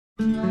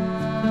Kia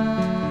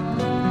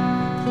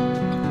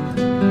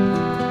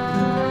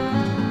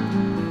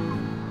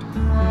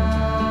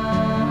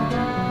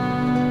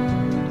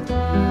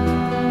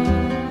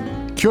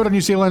ora,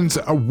 New Zealand.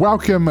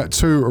 Welcome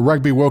to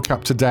Rugby World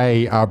Cup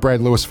Today. Brad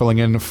Lewis filling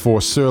in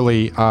for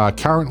Searley.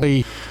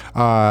 Currently,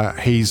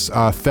 he's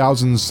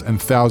thousands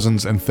and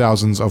thousands and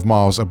thousands of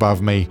miles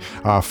above me,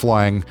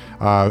 flying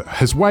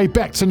his way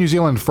back to New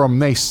Zealand from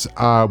Nice.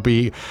 I'll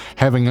be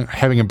having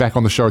him back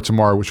on the show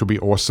tomorrow, which will be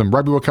awesome.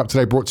 Rugby World Cup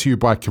Today brought to you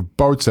by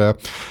Kubota,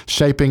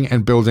 shaping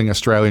and building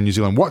Australia and New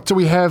Zealand. What do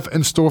we have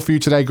in store for you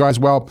today, guys?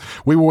 Well,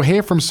 we will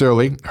hear from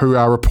Searley, who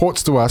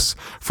reports to us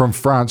from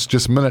France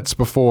just minutes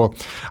before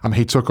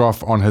he took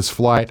off on his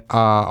flight.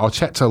 I'll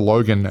chat to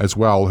Logan as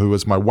well, who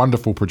is my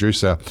wonderful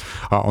producer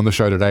on the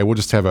show today. We'll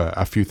just have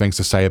a few things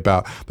to say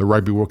about the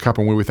Rugby World Cup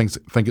and where we think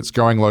it's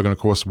going. Logan, of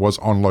course, was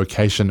on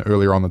location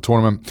earlier on the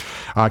tournament.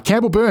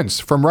 Campbell Burnes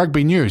from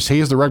Rugby News. He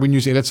is the Rugby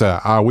News editor.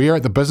 We are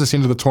at the business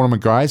end of the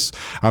tournament, guys,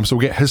 so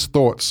we'll get his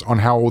thoughts on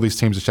how all these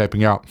teams are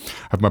shaping out.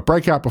 I have my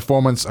breakout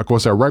performance, of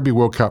course, our Rugby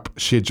World Cup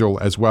schedule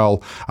as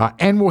well,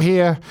 and we'll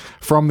hear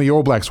from the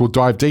All Blacks. We'll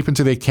dive deep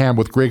into their camp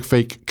with Greg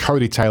Feek,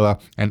 Cody Taylor,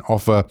 and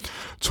Ofa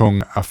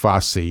Tung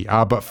Afasi.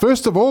 But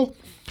first of all,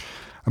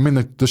 I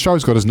mean, the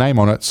show's got his name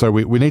on it, so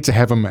we need to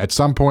have him at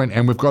some point,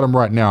 and we've got him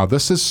right now.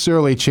 This is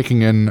Searley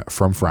checking in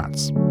from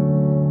France.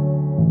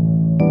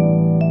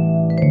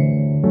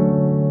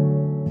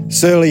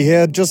 Searley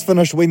here, just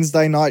finished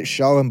Wednesday night's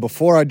show, and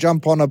before I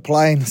jump on a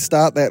plane,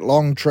 start that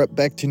long trip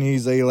back to New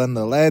Zealand,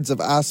 the lads have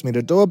asked me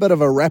to do a bit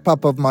of a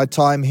wrap-up of my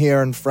time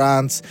here in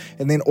France,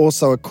 and then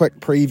also a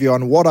quick preview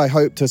on what I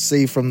hope to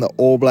see from the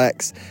All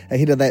Blacks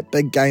ahead of that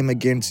big game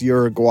against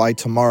Uruguay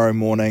tomorrow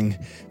morning.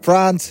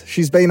 France,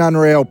 she's been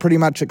unreal, pretty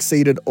much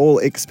exceeded all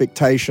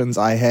expectations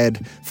I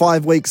had.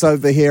 5 weeks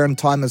over here and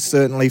time has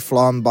certainly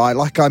flown by.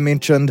 Like I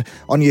mentioned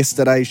on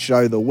yesterday's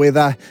show, the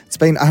weather, it's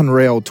been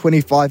unreal,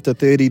 25 to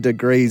 30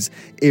 degrees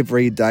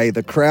every day.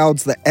 The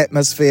crowds, the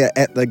atmosphere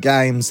at the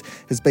games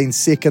has been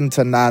second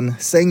to none.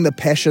 Seeing the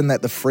passion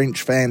that the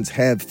French fans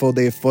have for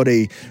their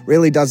footy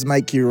really does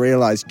make you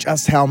realise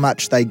just how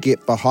much they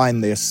get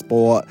behind their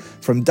sport.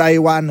 From day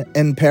one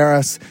in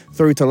Paris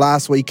through to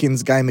last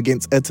weekend's game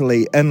against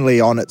Italy in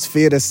Lyon, it's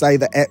fair to say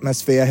the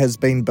atmosphere has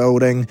been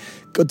building.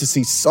 Good to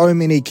see so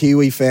many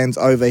Kiwi fans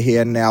over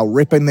here now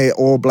repping their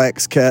All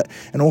Blacks kit,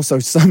 and also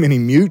so many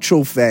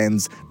mutual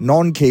fans,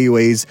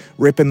 non-Kiwis,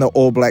 repping the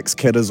All Blacks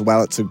kit as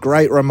well. It's a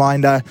great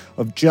reminder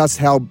of just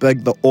how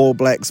big the All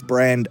Blacks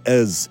brand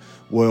is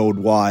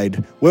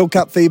worldwide. World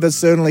Cup fever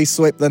certainly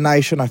swept the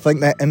nation. I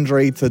think that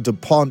injury to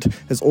DuPont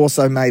has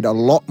also made a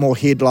lot more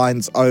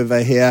headlines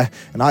over here,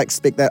 and I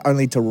expect that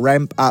only to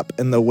ramp up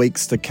in the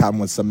weeks to come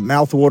with some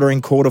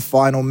mouth-watering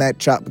quarter-final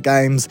matchup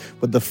games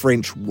with the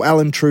French well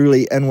and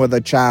truly in with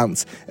a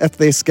chance if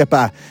their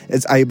skipper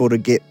is able to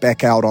get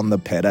back out on the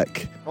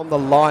paddock. On the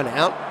line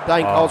out,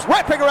 Dane Cole's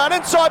wrapping around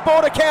inside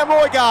border, Cam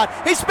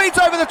Roygaard. He speeds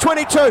over the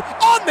 22,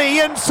 on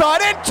the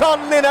inside,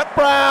 Anton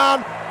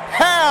Leonard-Brown.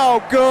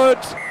 How good?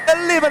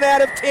 11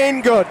 out of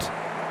 10 good.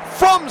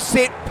 From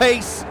set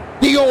piece,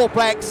 the All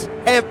Blacks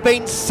have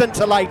been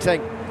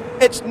scintillating.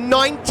 It's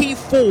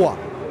 94.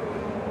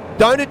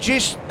 Don't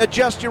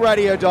adjust your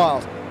radio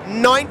dials.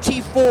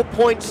 94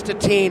 points to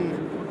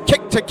 10.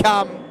 Kick to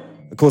come.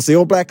 Of course, the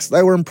All Blacks,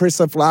 they were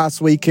impressive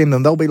last weekend,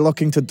 and they'll be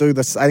looking to do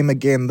the same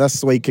again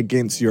this week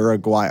against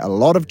Uruguay. A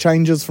lot of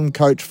changes from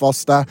Coach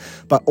Foster,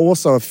 but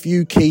also a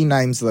few key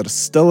names that are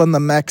still in the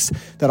mix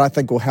that I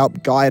think will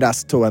help guide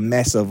us to a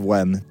massive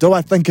win. Do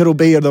I think it'll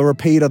be the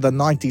repeat of the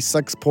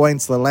 96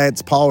 points the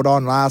lads piled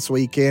on last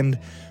weekend?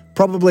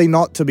 Probably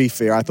not, to be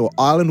fair. I thought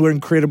Ireland were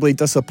incredibly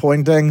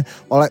disappointing,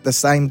 while at the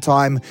same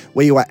time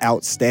we were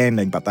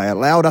outstanding. But they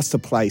allowed us to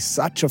play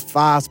such a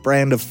fast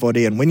brand of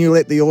footy, and when you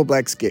let the All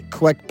Blacks get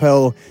quick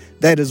pill,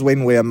 that is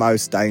when we're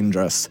most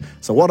dangerous.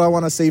 So what I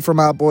want to see from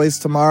our boys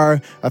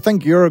tomorrow, I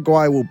think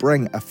Uruguay will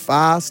bring a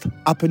fast,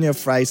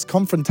 up-in-your-face,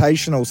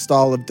 confrontational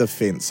style of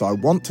defence. So I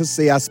want to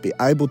see us be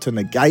able to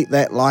negate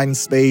that line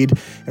speed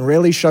and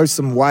really show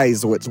some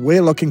ways which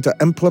we're looking to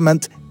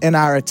implement in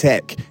our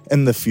attack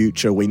in the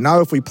future. We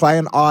know if we play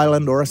an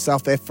Ireland or a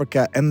South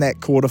Africa in that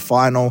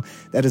quarterfinal,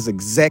 that is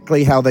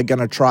exactly how they're going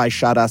to try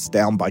shut us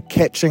down, by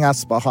catching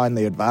us behind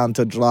the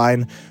advantage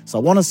line. So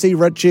I want to see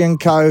Richie and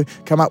co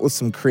come up with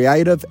some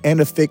creative and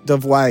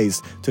effective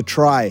ways to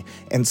try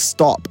and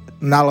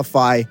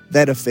nullify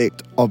that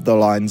effect of the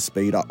line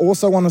speed. I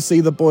also want to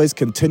see the boys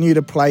continue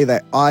to play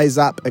that eyes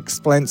up,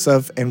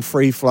 explosive and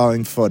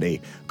free-flowing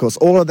footy. Of course,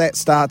 all of that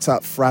starts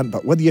up front,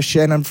 but with your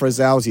Shannon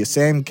Frizzels, your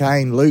Sam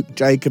Cane, Luke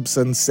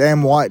Jacobson,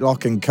 Sam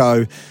Whitelock and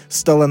co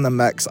still in the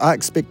mix, I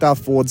expect our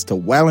forwards to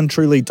well and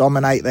truly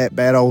dominate that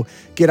battle,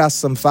 get us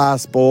some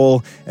fast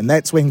ball, and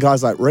that's when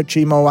guys like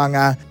Richie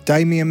Mo'unga,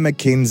 Damian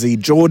McKenzie,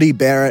 Geordie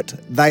Barrett,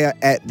 they are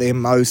at their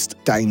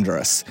most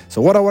dangerous.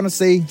 So what I want to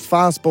see,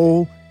 fast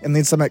ball, and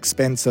then some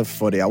expensive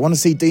footy. I want to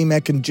see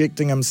D-Mac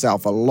injecting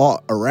himself a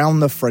lot around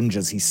the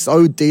fringes. He's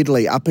so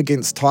deadly up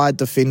against tired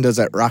defenders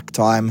at ruck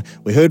time.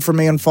 We heard from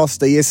Ian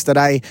Foster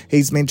yesterday.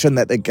 He's mentioned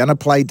that they're going to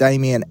play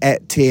Damien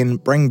at 10,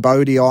 bring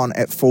Bodie on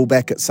at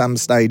fullback at some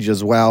stage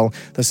as well.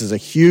 This is a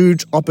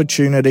huge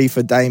opportunity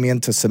for Damien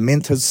to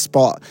cement his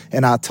spot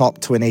in our top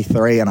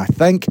 23, and I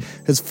think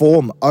his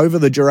form over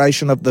the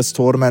duration of this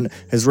tournament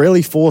has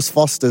really forced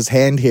Foster's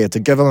hand here to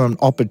give him an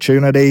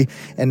opportunity,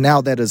 and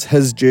now that is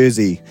his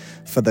jersey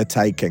for the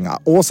taking. I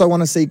also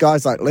want to see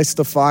guys like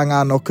Lester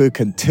Whainganuku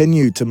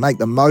continue to make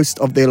the most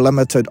of their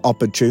limited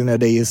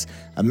opportunities.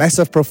 A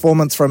massive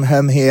performance from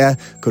him here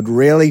could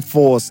really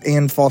force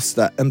Ian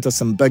Foster into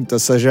some big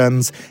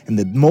decisions, and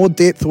the more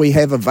depth we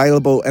have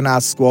available in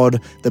our squad,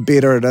 the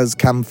better it is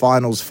come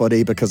finals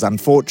footy, because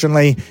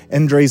unfortunately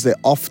injuries are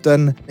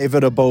often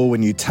inevitable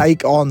when you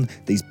take on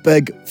these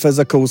big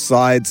physical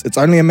sides. It's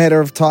only a matter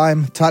of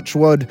time, touch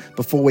wood,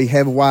 before we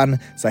have one,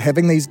 so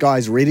having these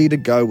guys ready to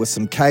go with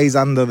some Ks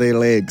under their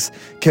legs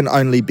can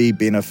only be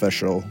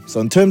beneficial. So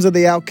in terms of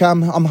the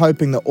outcome, I'm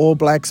hoping the All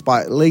Blacks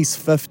by at least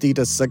 50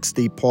 to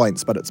 60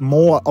 points, but it's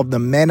more of the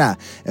manner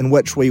in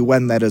which we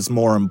win that is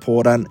more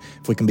important.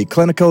 If we can be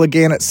clinical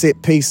again at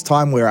set piece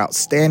time, we're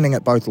outstanding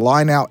at both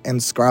line out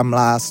and scrum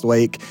last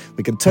week.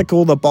 We can tick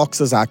all the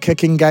boxes, our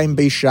kicking game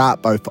be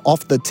sharp both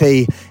off the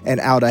tee and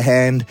out of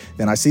hand,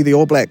 then I see the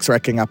All Blacks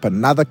racking up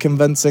another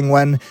convincing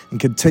win and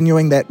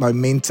continuing that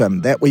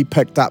momentum that we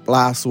picked up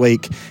last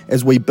week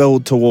as we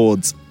build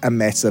towards a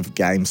massive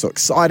game. So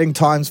exciting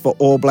times for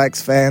All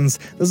Blacks fans.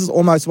 This is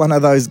almost one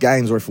of those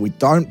games where if we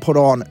don't put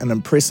on an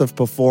impressive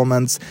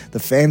performance, the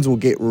fans will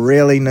get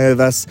really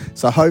nervous.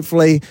 So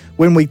hopefully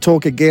when we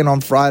talk again on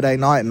Friday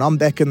night and I'm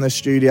back in the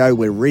studio,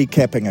 we're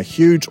recapping a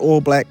huge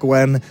All Black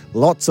win,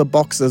 lots of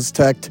boxes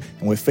ticked,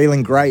 and we're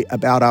feeling great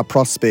about our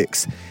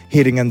prospects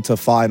heading into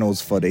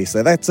finals footy.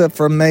 So that's it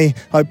from me.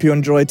 Hope you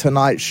enjoyed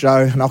tonight's show,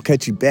 and I'll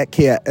catch you back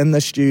here in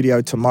the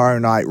studio tomorrow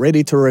night,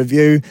 ready to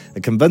review a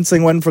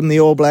convincing win from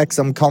the All Blacks.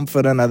 I'm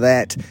confident of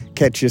that.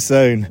 Catch you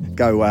soon.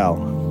 Go well.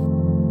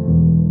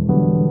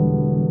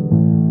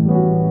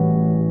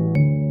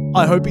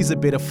 I hope he's a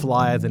better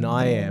flyer than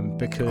I am,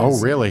 because... Oh,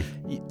 really?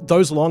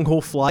 Those long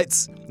haul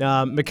flights,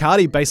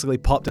 McCarty basically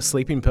popped a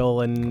sleeping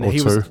pill and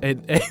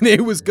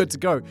it was good to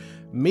go.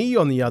 Me,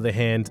 on the other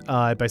hand,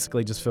 I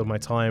basically just filled my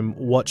time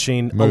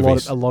watching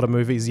a lot of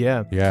movies.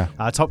 Yeah.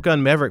 Top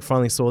Gun Maverick,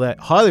 finally saw that.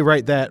 Highly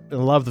rate that,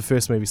 and love the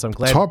first movie, so I'm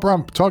glad.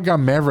 Top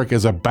Gun Maverick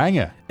is a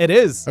banger. It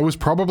is. It was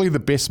probably the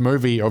best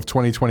movie of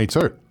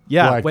 2022.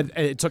 Yeah,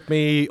 it took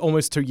me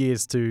almost 2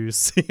 years to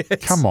see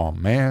it. Come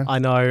on, man. I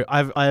know.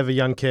 I have a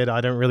young kid.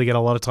 I don't really get a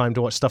lot of time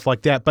to watch stuff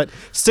like that. But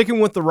sticking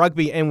with the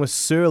rugby and with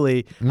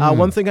Searley,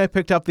 one thing I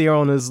picked up there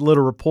on his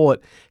little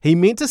report, he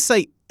meant to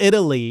say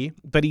Italy,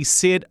 but he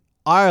said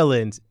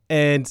Ireland.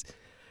 And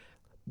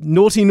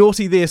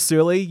naughty there,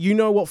 Searley. You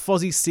know what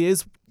Fozzie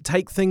says.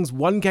 Take things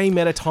one game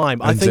at a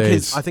time. I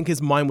think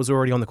his mind was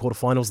already on the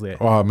quarterfinals there.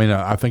 Well, I mean,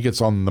 I think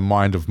it's on the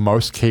mind of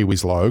most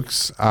Kiwis,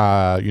 Logs.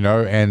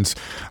 And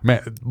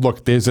man,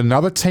 look, there's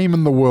another team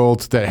in the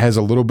world that has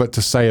a little bit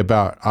to say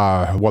about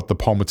what the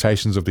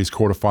permutations of these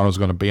quarterfinals are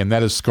going to be, and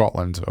that is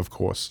Scotland, of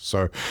course.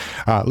 So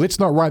let's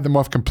not write them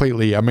off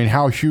completely. I mean,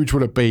 how huge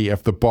would it be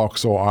if the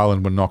Boks or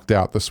Ireland were knocked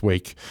out this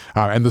week,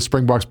 and the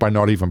Springboks by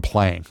not even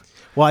playing?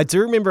 Well, I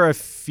do remember a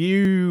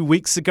few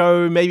weeks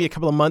ago, maybe a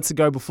couple of months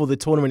ago, before the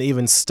tournament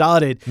even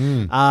started,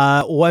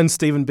 one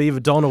Stephen Beaver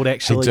Donald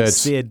actually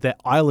said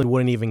that Ireland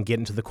wouldn't even get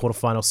into the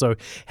quarterfinal. So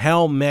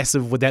how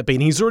massive would that be?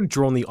 And he's already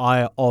drawn the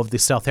ire of the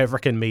South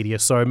African media.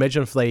 So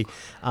imagine if the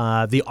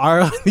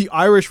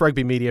Irish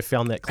rugby media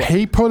found that clip.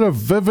 He put a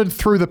vivid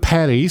through the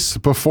paddies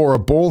before a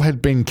ball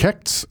had been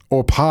kicked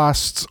or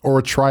passed or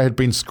a try had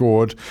been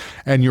scored.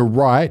 And you're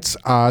right.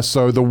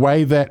 So the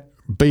way that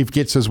Beef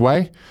gets his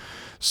way,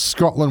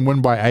 Scotland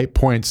win by 8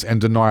 points and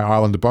deny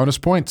Ireland a bonus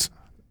point.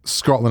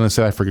 Scotland and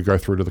South Africa go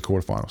through to the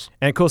quarterfinals.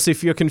 And of course,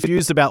 if you're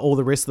confused about all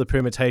the rest of the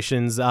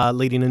permutations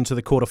leading into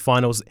the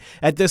quarterfinals,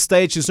 at this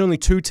stage, there's only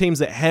two teams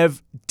that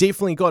have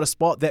definitely got a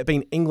spot, that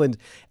being England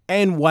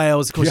and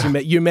Wales. Of course,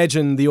 you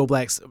imagine the All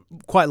Blacks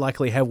quite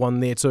likely have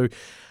one there too.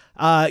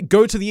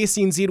 Go to the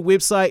SNZ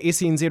website,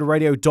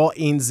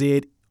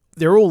 snzradio.nz.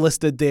 They're all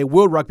listed there.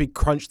 World Rugby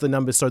crunched the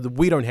numbers so that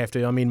we don't have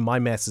to. I mean, my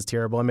maths is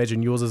terrible. I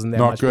imagine yours isn't that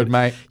much. Not good,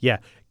 mate. Yeah.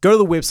 Go to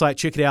the website,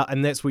 check it out,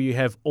 and that's where you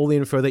have all the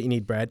info that you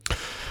need, Brad.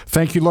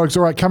 Thank you, Logs.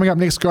 All right, coming up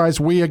next, guys,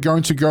 we are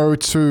going to go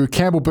to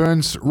Campbell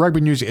Burnes, rugby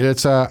news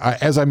editor.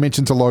 As I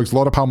mentioned to Logs, a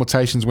lot of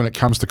permutations when it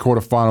comes to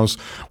quarterfinals.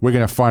 We're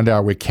going to find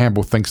out where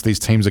Campbell thinks these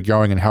teams are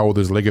going and how all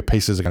those Lego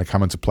pieces are going to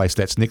come into place.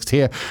 That's next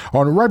here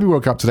on Rugby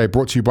World Cup Today,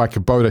 brought to you by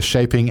Kubota,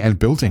 shaping and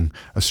building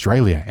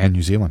Australia and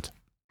New Zealand.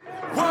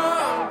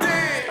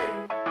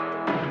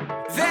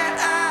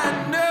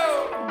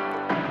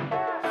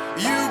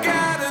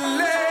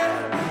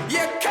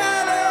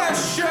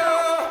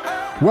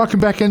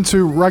 Welcome back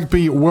into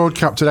Rugby World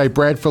Cup today.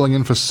 Brad filling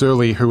in for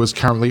Searley, who is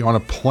currently on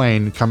a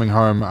plane coming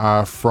home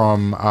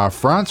from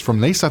France, from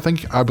Nice,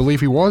 I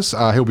believe he was.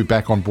 He'll be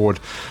back on board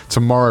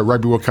tomorrow.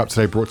 Rugby World Cup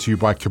today brought to you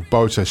by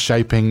Kubota,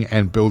 shaping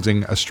and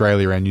building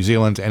Australia and New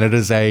Zealand. And it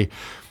is a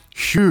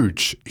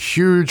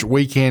huge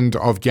weekend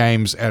of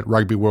games at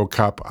Rugby World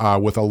Cup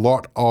with a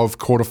lot of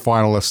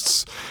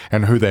quarterfinalists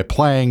and who they're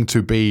playing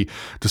to be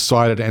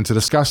decided. And to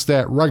discuss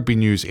that, Rugby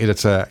News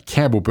editor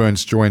Campbell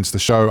Burnes joins the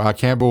show.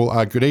 Campbell,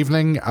 good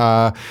evening.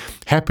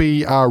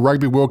 Happy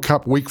Rugby World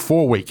Cup Week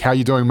 4 week. How are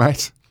you doing,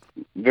 mate?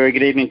 Very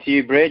good evening to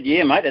you, Brad.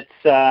 Yeah, mate,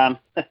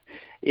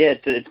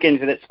 it's getting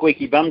to that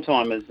squeaky bum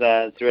time, as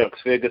Sir Alex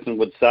Ferguson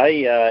would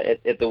say,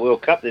 at the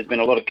World Cup. There's been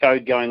a lot of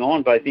code going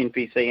on, both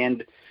NPC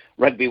and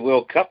Rugby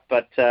World Cup,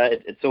 but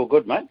it's all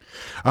good, mate.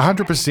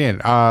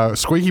 100%.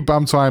 Squeaky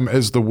bum time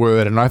is the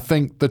word, and I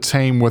think the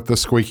team with the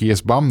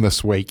squeakiest bum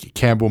this week,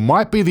 Campbell,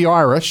 might be the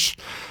Irish,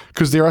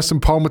 because there are some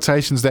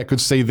poll-mutations that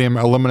could see them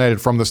eliminated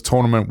from this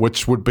tournament,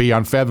 which would be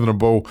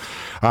unfathomable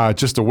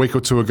just a week or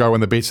two ago when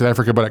they beat South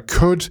Africa, but it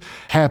could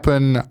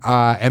happen.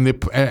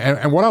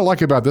 And what I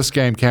like about this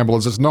game, Campbell,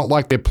 is it's not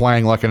like they're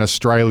playing like an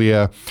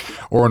Australia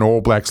or an All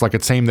Blacks, like a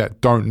team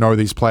that don't know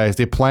these players.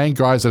 They're playing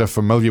guys that are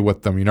familiar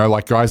with them,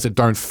 like guys that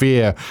don't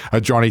fear a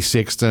Johnny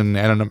Sexton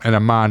and a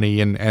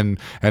Marnie and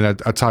a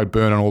Tyrone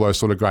Byrne and all those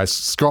sort of guys.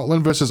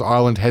 Scotland versus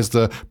Ireland has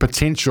the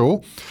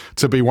potential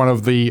to be one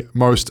of the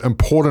most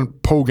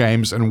important pool games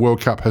in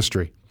World Cup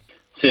history.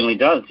 Certainly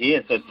does,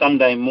 yeah. So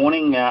Sunday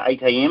morning, 8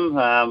 a.m.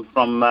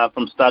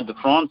 From Stade de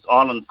France,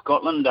 Ireland,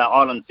 Scotland.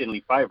 Ireland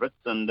certainly favourites,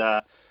 and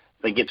if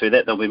they get through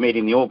that, they'll be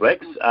meeting the All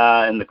Blacks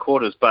in the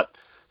quarters. But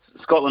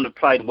Scotland have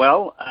played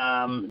well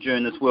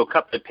during this World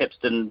Cup. They perhaps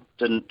didn't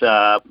do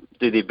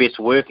their best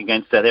work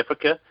against South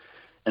Africa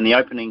in the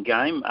opening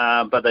game,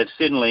 but they've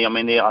certainly,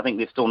 I think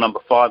they're still number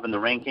 5 in the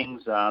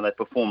rankings. They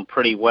performed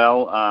pretty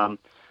well.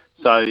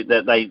 So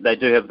that they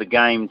do have the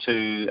game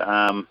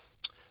to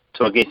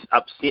I guess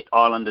upset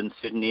Ireland in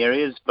certain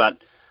areas, but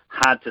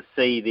hard to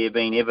see there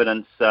being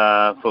evidence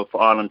for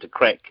Ireland to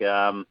crack.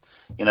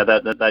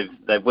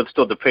 They've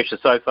withstood the pressure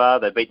so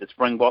far. They beat the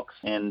Springboks,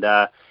 and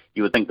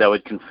you would think they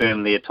would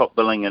confirm their top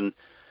billing in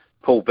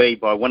Pool B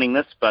by winning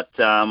this, but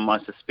I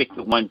suspect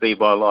it won't be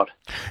by a lot.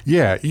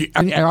 Yeah,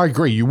 and I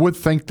agree. You would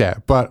think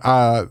that, but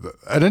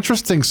an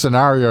interesting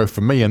scenario for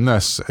me in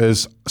this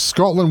is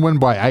Scotland win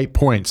by 8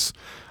 points.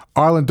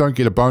 Ireland don't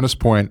get a bonus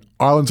point.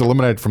 Ireland's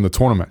eliminated from the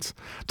tournament.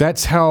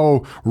 That's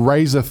how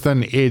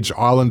razor-thin edge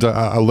Ireland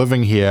are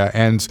living here,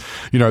 and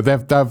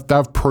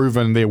they've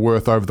proven their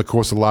worth over the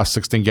course of the last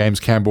 16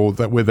 games, Campbell.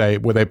 That where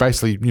they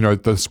basically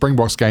the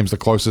Springboks game's the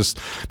closest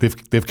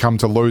they've come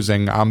to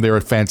losing. They're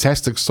a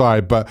fantastic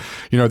side, but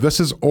this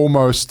is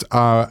almost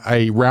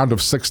a round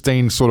of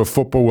 16 sort of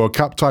football World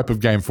Cup type of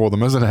game for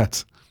them, isn't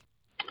it?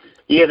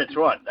 Yeah, that's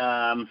right.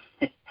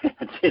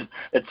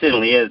 It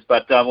certainly is,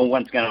 but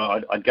once again,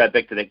 I'd go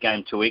back to that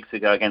game 2 weeks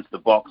ago against the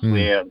Boks,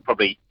 where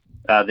probably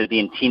the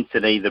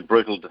intensity, the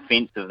brutal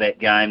defence of that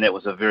game, that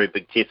was a very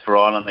big test for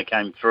Ireland. They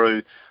came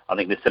through. I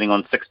think they're sitting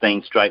on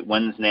 16 straight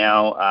wins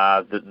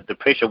now. The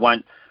pressure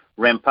won't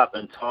ramp up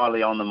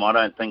entirely on them, I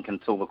don't think,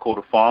 until the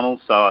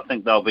quarterfinals. So I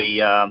think they'll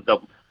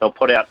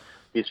put out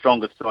their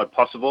strongest side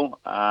possible.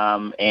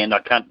 And I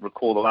can't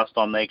recall the last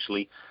time they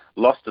actually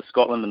lost to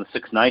Scotland in the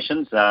Six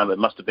Nations. It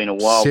must have been a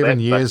while back.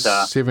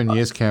 7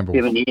 years, Campbell.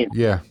 7 years.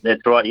 Yeah.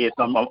 That's right, yes.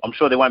 I'm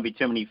sure there won't be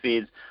too many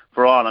fears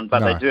for Ireland,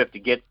 but they do have to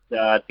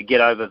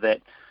get over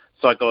that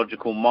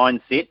psychological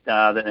mindset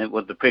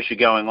with the pressure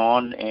going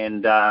on,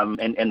 and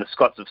the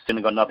Scots have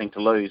certainly got nothing to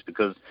lose,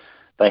 because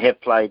they have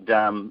played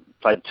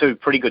 2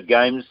 pretty good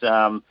games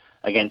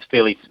against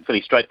fairly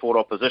straightforward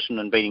opposition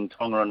and beating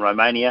Tonga and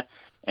Romania,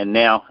 and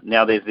now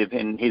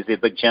here's their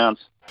big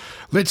chance.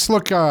 Let's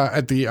look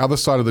at the other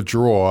side of the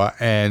draw,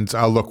 and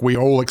look, we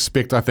all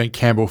expect, I think,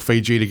 Campbell,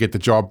 Fiji to get the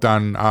job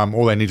done.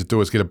 All they need to do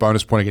is get a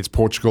bonus point against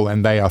Portugal,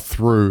 and they are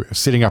through,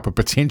 setting up a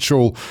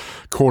potential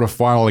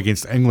quarter-final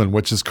against England,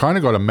 which has kind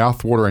of got a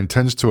mouthwatering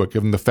tinge to it,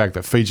 given the fact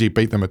that Fiji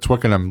beat them at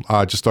Twickenham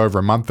just over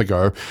a month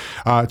ago.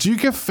 Do you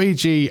give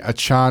Fiji a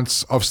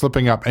chance of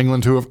slipping up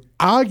England, who have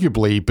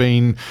arguably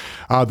been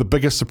the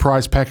biggest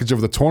surprise package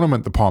of the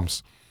tournament, the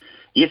Poms?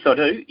 Yes, I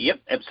do. Yep,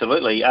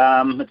 absolutely.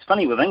 It's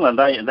funny with England,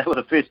 they were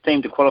the first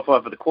team to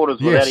qualify for the quarters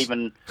without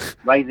even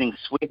raising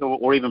sweat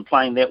or even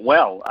playing that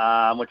well,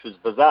 which was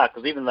bizarre,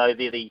 because even though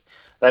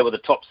they were the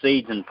top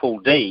seeds in Pool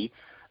D,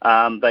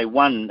 they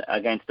won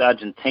against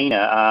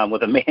Argentina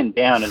with a man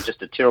down and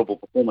just a terrible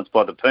performance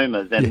by the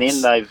Pumas, and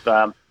then they've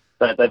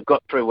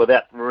got through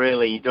without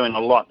really doing a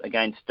lot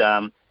against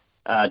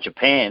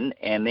Japan,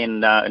 and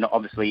then and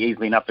obviously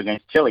easily enough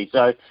against Chile.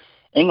 So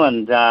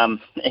England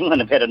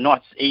have had a nice,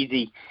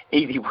 easy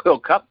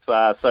World Cup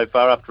so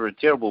far after a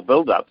terrible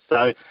build-up.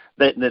 So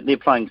they're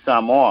playing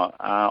Samoa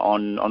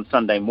on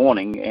Sunday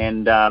morning,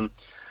 and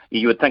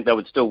you would think they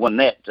would still win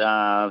that.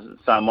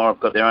 Samoa have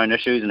got their own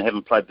issues and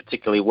haven't played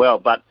particularly well,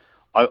 but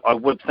I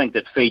would think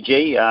that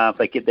Fiji, if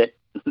they get that,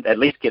 at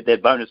least get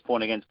that bonus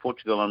point against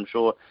Portugal, I'm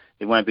sure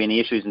there won't be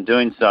any issues in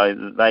doing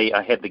so. They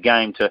have the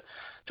game to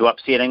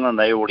upset England.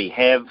 They already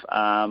have.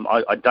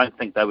 I don't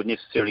think they would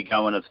necessarily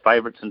go in as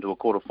favourites into a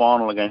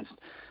quarter-final against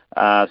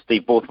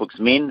Steve Borthwick's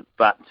men,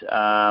 but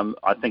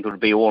I think it would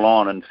be all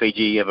on, and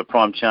Fiji have a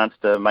prime chance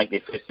to make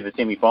their first ever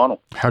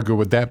semi-final. How good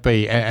would that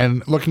be?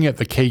 And looking at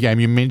the key game,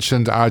 you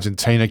mentioned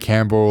Argentina,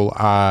 Campbell,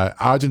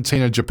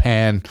 Argentina,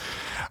 Japan.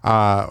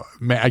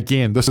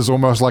 Again, this is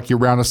almost like your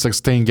round of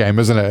 16 game,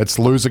 isn't it? It's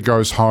loser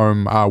goes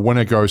home,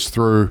 winner goes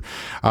through,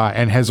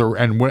 and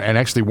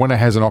actually winner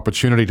has an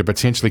opportunity to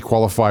potentially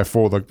qualify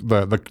for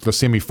the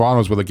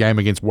semi-finals with a game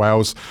against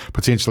Wales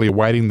potentially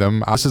awaiting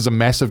them. This is a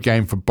massive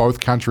game for both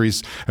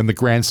countries in the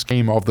grand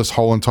scheme of this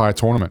whole entire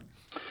tournament.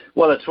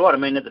 Well, that's right. I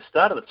mean, at the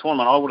start of the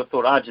tournament, I would have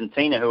thought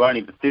Argentina, who are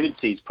only the third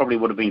seeds, probably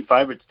would have been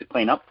favourites to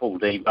clean up Pool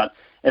D, but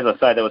as I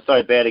say, they were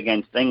so bad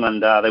against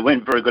England. They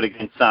weren't very good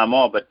against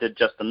Samoa, but did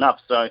just enough.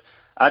 So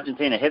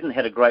Argentina hasn't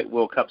had a great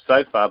World Cup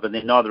so far, but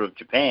they're neither of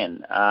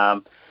Japan.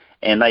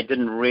 And they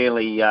didn't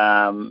really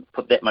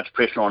put that much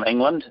pressure on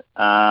England,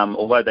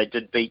 although they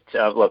did beat.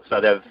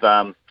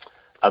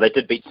 They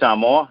did beat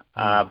Samoa,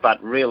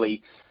 but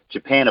really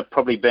Japan have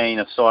probably been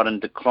a side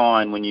in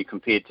decline when you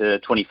compare to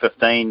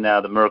 2015,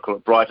 the miracle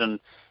at Brighton,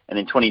 and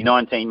in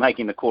 2019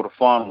 making the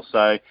quarterfinals.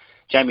 So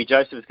Jamie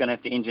Joseph is going to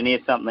have to engineer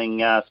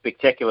something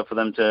spectacular for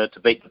them to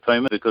beat the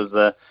Pumas, because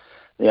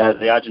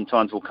the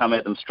Argentines will come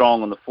at them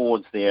strong on the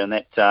forwards there, and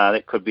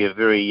that could be a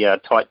very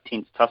tight,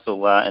 tense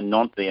tussle in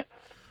Nantes there.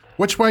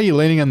 Which way are you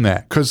leaning in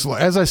that? Because,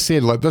 as I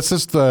said, this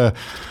is the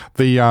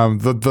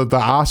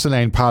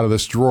arsenane part of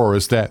this draw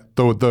is that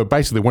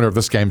basically the winner of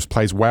this game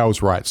plays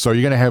Wales, right? So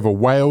you're going to have a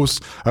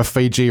Wales, a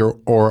Fiji, a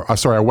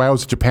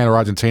Wales, Japan, or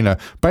Argentina,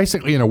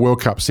 basically in a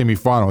World Cup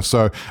semi-final.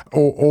 So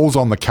all's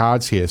on the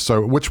cards here.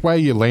 So which way are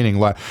you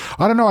leaning? I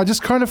don't know. I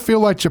just kind of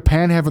feel like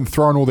Japan haven't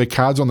thrown all their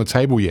cards on the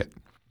table yet.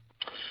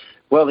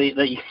 Well,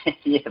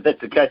 yeah, that's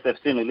the case. They've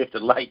certainly left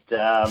it late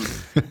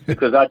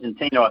because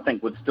Argentina, I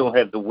think, would still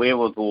have the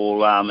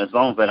wherewithal as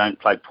long as they don't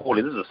play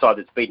poorly. This is a side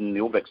that's beaten the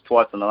All Blacks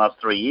twice in the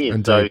last 3 years.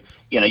 Indeed.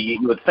 So,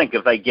 you would think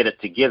if they get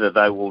it together,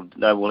 they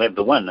will have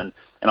the win, and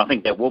I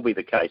think that will be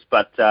the case.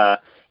 But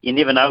you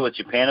never know with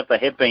Japan. If they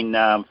have been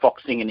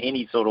foxing in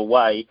any sort of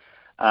way,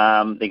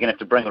 they're going to have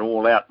to bring it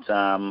all out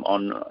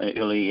on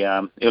early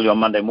on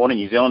Monday morning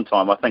New Zealand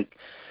time, I think.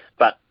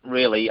 But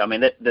really, I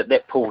mean,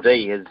 that Pool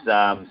D has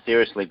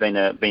seriously been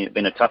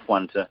a tough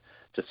one to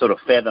sort of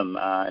fathom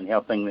and how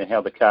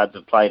the cards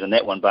have played in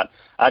that one. But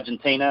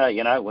Argentina,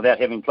 without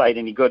having played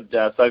any good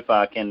so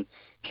far, can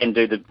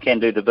do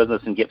the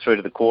business and get through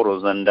to the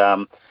quarters. And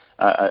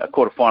a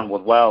quarter final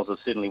with Wales is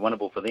certainly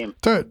winnable for them.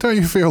 Don't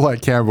you feel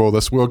like, Campbell,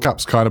 this World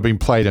Cup's kind of been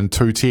played in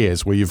two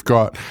tiers, where you've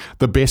got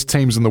the best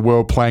teams in the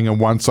world playing on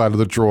one side of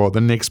the draw, the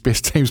next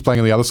best teams playing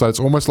on the other side? It's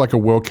almost like a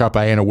World Cup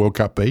A and a World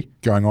Cup B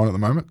going on at the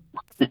moment.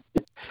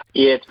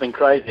 Yeah, it's been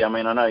crazy. I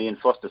mean, I know Ian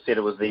Foster said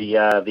it was the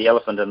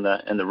elephant in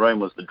the room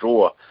was the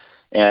draw,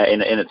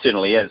 and it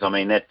certainly is. I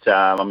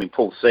mean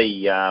Pool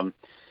C,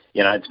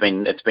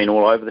 it's been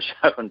all over the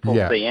show in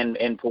Pool C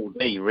and Pool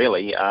D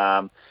really.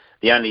 Chile's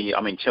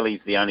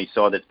the only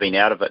side that's been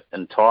out of it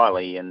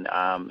entirely, and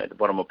at the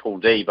bottom of Pool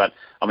D. But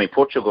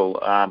Portugal,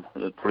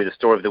 probably the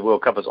story of the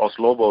World Cup is Os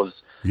Lobos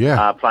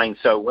playing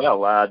so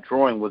well,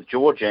 drawing with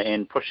Georgia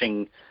and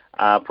pushing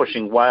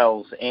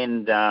Wales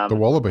and the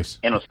Wallabies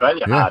and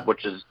Australia hard,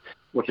 which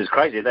is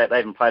crazy. They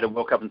haven't played a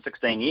World Cup in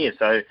 16 years.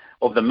 So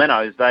of the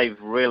minnows, they've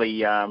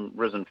really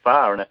risen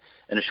far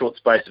in a short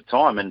space of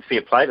time, and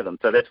fair play to them.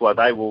 So that's why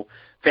they will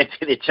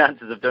fancy their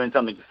chances of doing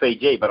something for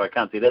Fiji, but I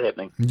can't see that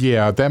happening.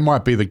 Yeah, that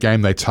might be the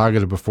game they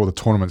targeted before the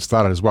tournament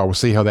started as well. We'll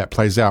see how that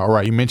plays out. All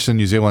right, you mentioned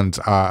New Zealand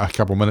a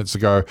couple of minutes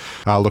ago.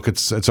 Look,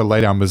 it's a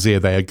lay-down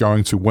misère. They are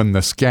going to win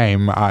this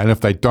game, and if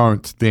they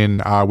don't,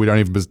 then we don't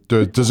even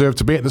deserve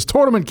to be at this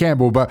tournament,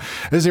 Campbell. But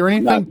is there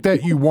anything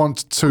that you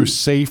want to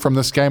see from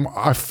this game?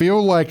 I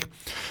feel like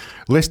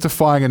Leicester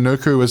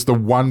Fainga'anuku is the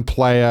one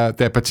player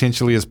that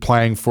potentially is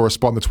playing for a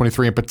spot in the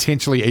 23, and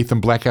potentially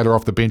Ethan Blackadder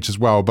off the bench as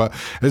well. But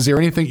is there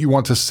anything you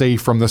want to see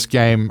from this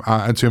game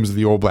in terms of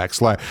the All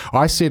Blacks? Like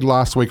I said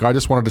last week, I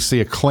just wanted to see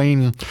a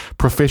clean,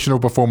 professional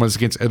performance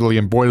against Italy,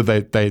 and boy,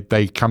 did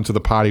they come to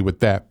the party with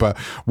that. But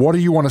what do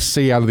you want to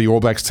see out of the All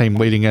Blacks team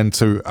leading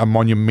into a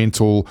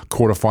monumental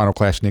quarterfinal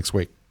clash next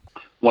week?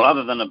 Well,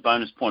 other than a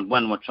bonus point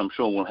win, which I'm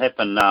sure will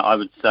happen, I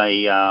would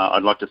say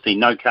I'd like to see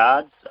no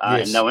cards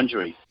and no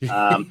injuries.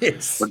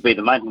 Would be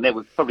the main thing. That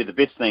was probably the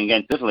best thing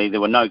against Italy. There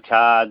were no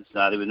cards.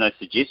 There was no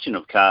suggestion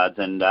of cards,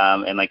 and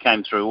they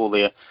came through. All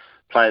their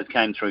players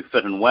came through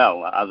fit and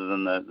well, other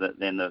than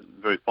the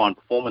very fine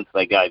performance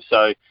they gave.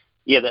 So,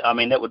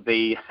 that would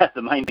be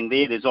the main thing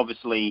there. There's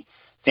obviously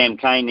Sam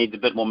Cane needs a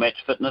bit more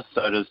match fitness.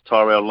 So does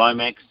Tyrell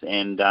Lomax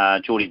and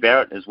Geordie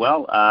Barrett as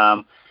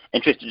well.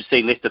 Interested to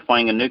see Leicester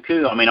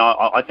Fainga'anuku. I mean,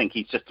 I think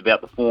he's just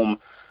about the form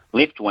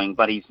left wing,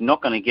 but he's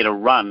not going to get a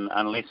run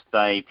unless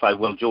they play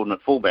Will Jordan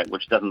at fullback,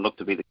 which doesn't look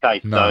to be the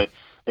case. No. So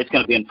it's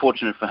going to be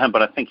unfortunate for him,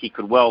 but I think he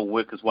could well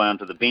work his way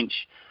onto the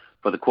bench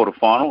for the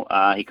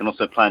quarterfinal. He can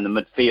also play in the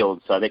midfield,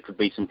 so there could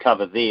be some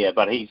cover there.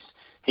 But he's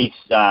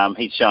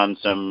shown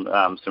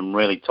some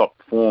really top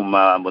form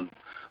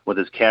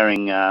his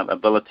carrying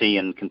ability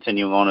and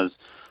continuing on his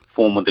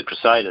form with the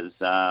Crusaders.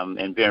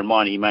 And bear in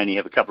mind, he may only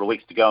have a couple of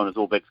weeks to go in his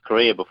All Blacks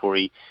career before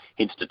he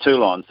heads to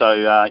Toulon.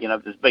 So,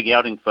 there's a big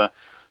outing for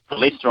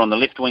Leicester on the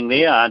left wing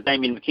there.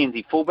 Damien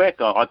McKenzie fullback,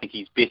 I think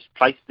he's best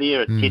placed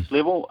there at test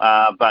level.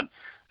 But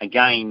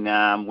again,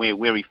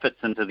 where he fits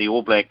into the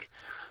All Black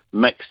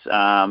mix in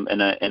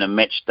a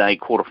match day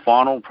quarter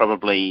final,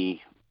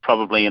 probably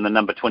in the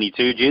number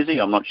 22 jersey.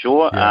 I'm not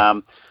sure. Yeah.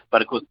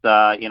 But of course,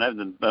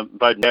 the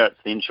Bowden Barrett's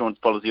the insurance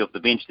policy off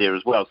the bench there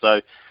as well. So,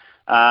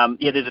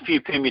 there's a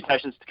few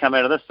permutations to come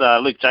out of this.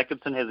 Luke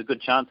Jacobson has a good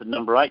chance at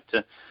number 8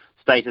 to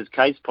state his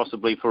case,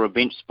 possibly for a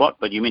bench spot.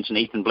 But you mentioned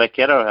Ethan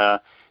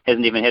Blackadder.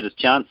 Hasn't even had his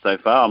chance so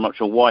far. I'm not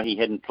sure why he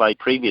hadn't played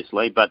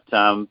previously, but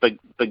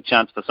big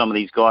chance for some of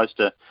these guys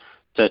to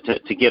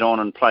get on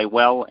and play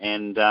well.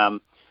 And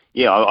and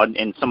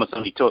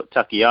Somasoni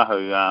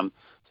Takiaho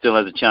still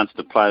has a chance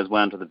to play his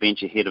way onto the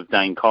bench ahead of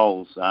Dane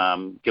Coles,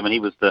 given he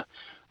was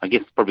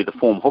probably the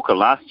form hooker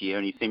last year,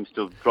 and he seems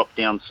to have dropped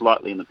down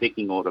slightly in the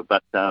pecking order.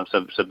 But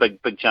so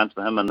big chance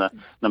for him in the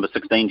number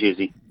 16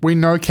 jersey. We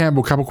know,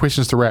 Campbell, a couple of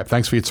questions to wrap.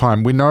 Thanks for your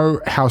time. We know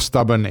how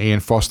stubborn Ian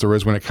Foster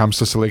is when it comes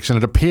to selection.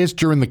 It appears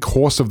during the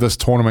course of this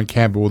tournament,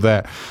 Campbell,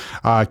 that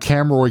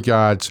Cam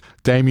Roygaard,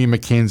 Damien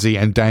McKenzie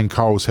and Dane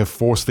Coles have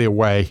forced their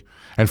way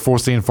and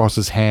forced Ian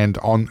Foster's hand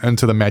on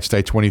into the match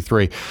day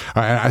 23.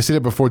 And I said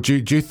it before, do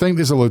you think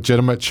there's a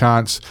legitimate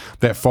chance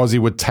that Fozzie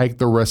would take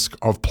the risk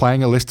of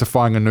playing a Leicester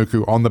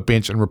Fainga'anuku on the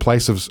bench in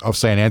replace of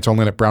say, an Anton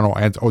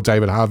Leonard-Brown or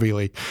David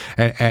Harvey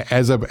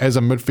as a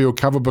midfield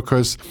cover?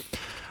 Because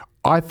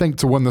I think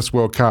to win this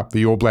World Cup,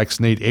 the All Blacks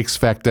need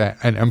X-factor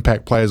and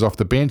impact players off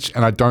the bench,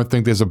 and I don't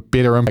think there's a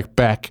better impact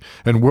back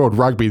in world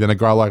rugby than a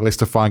guy like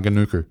Leicester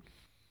Fainga'anuku.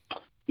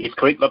 Yes,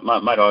 correct,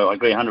 mate. I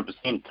agree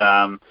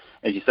 100%.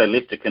 As you say,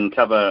 Leicester can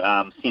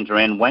cover centre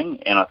and wing,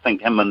 and I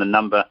think him in the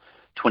number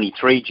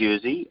 23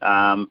 jersey,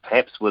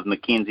 perhaps with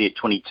McKenzie at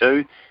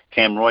 22,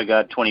 Cam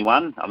Roygaard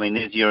 21. I mean,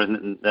 there's your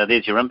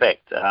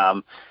impact,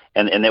 and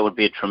that would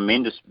be a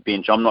tremendous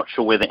bench. I'm not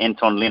sure whether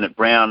Anton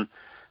Leonard-Brown,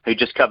 who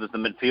just covers the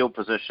midfield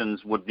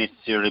positions, would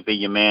necessarily be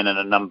your man in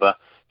a number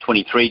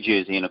 23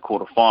 jersey in a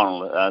quarter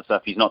final. So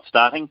if he's not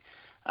starting,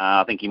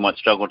 I think he might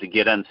struggle to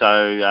get in.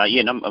 So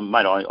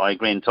mate, I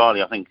agree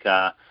entirely. I think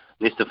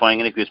Leicester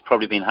Fainga'anuku has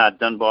probably been hard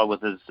done by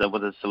with his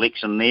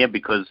selection there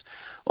because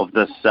of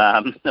this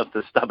of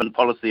the stubborn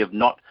policy of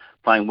not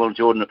playing Will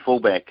Jordan at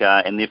fullback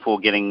and therefore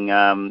getting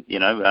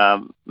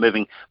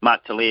moving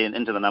Mark Tlair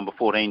into the number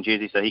 14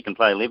 jersey so he can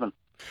play 11.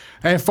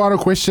 And final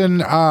question,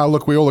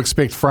 look, we all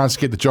expect France to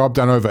get the job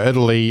done over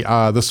Italy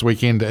this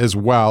weekend as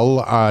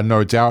well,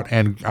 no doubt,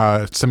 and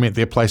cement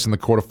their place in the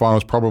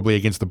quarterfinals, probably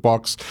against the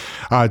Box.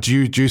 Do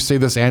you see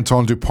this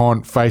Anton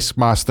Dupont face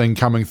mask thing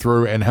coming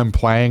through and him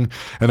playing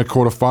in a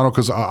quarterfinal?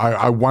 Because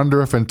I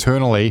wonder if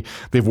internally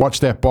they've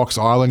watched that Box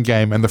Ireland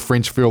game and the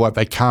French feel like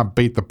they can't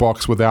beat the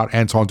Box without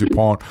Anton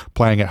Dupont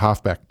playing at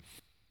halfback.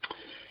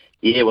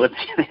 Yeah, well,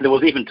 there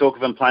was even talk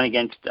of him playing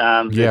against the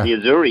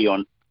Azzurri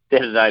on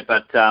Saturday,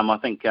 but I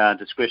think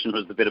discretion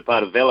was the better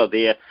part of valor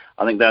there.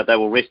 I think they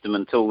will rest him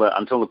until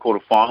the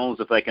quarterfinals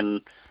if they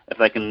can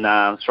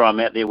throw him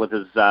out there with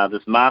his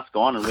this mask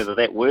on, and whether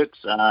that works.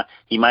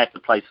 He may have to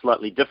play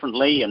slightly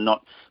differently and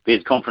not be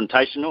as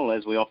confrontational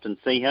as we often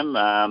see him,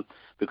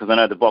 because I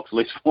know the Box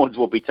loose forwards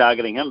will be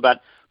targeting him,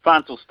 but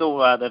France will still,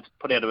 they've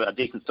put out a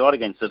decent side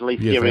against Italy.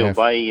 Serial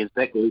Bay is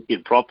back, the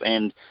wicked prop,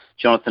 and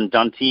Jonathan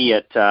Dunty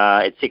at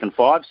second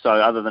 5. So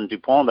other than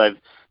Dupont,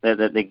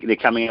 they're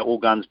coming out all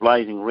guns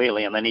blazing,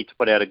 really, and they need to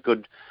put out a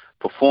good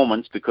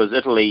performance because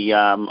Italy,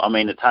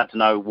 it's hard to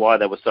know why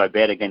they were so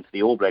bad against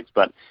the All Blacks,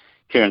 but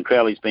Kieran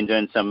Crowley's been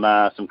doing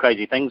some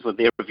crazy things with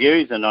their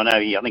reviews, and I know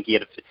I think he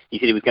said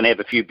he was going to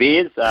have a few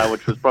beers,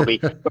 which was probably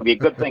a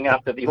good thing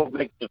after the All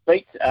Blacks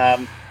defeat.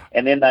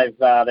 And then they've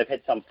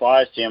had some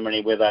fires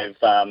generally where they've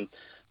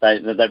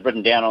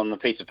written down on the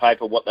piece of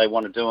paper what they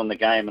want to do in the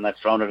game, and they've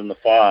thrown it in the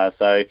fire.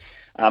 So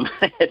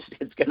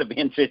it's going to be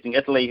interesting.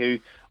 Italy, who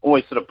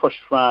always sort of pushed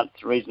France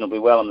reasonably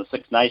well in the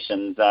Six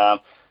Nations,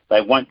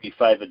 they won't be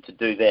favoured to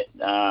do that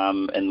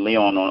in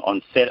Lyon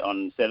on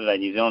Saturday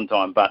New Zealand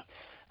time, but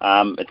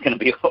it's going to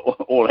be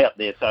all out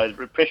there. So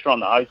there's pressure on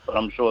the host, but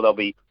I'm sure they'll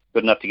be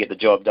good enough to get the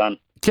job done.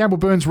 Campbell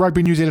Burnes,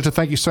 Rugby News editor,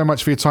 thank you so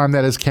much for your time.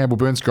 That is Campbell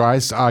Burnes,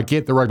 guys.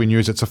 Get the Rugby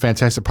News. It's a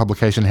fantastic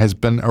publication, has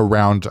been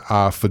around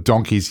for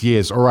donkey's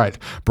years. All right,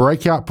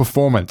 breakout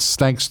performance.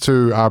 Thanks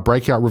to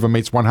Breakout River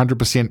Meat's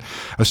 100%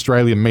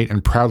 Australian meat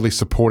and proudly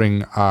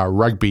supporting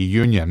Rugby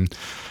Union.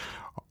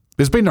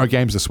 There's been no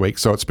games this week,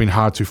 so it's been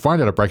hard to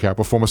find out a breakout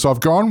performer. So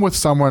I've gone with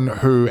someone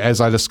who, as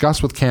I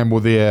discussed with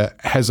Campbell there,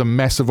 has a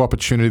massive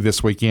opportunity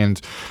this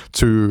weekend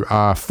to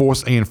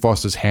force Ian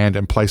Foster's hand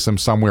and place him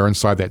somewhere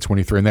inside that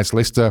 23, and that's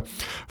Leicester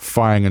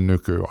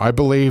Fainga'anuku. I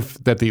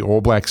believe that the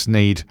All Blacks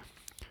need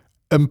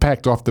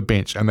impact off the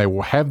bench, and they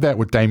will have that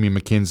with Damien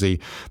McKenzie,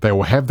 they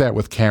will have that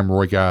with Cam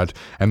Roigard,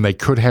 and they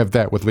could have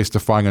that with Leicester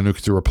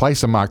Fainganuku to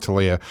replace a Mark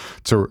Talia,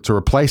 to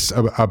replace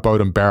a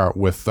Bowden Barrett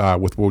with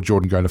Will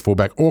Jordan going to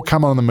fullback, or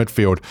come on in the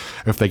midfield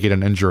if they get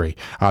an injury.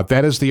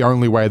 That is the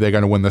only way they're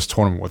going to win this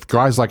tournament, with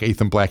guys like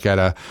Ethan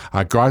Blackadder,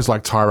 guys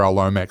like Tyrell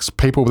Lomax,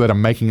 people that are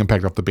making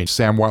impact off the bench,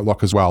 Sam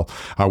Whitelock as well.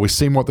 We've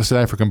seen what the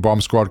South African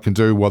bomb squad can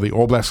do. Well, the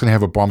All Blacks can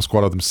have a bomb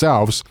squad of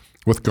themselves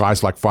with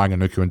guys like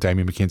Fainganuku and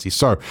Damien McKenzie.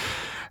 So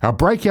our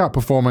breakout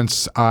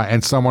performance,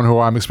 and someone who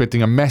I'm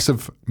expecting a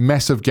massive,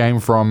 massive game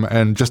from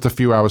in just a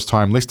few hours'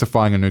 time, Leicester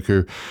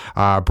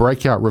Fainganuku,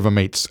 breakout River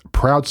Meats,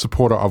 proud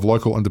supporter of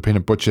local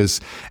independent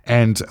butchers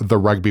and the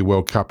Rugby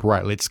World Cup.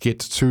 Right, let's get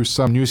to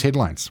some news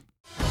headlines.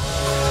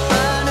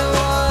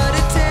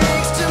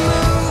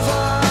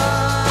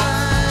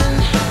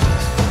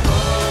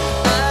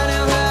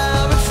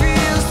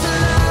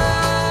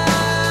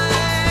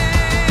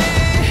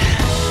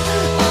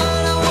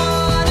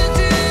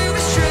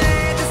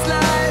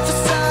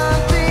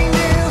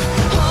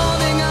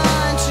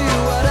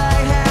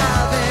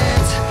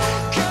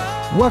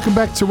 Welcome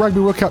back to Rugby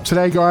World Cup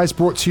Today, guys,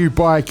 brought to you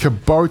by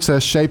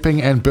Kubota,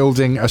 shaping and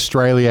building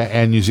Australia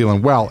and New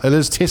Zealand. Well, it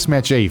is Test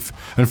Match Eve.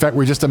 In fact,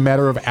 we're just a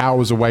matter of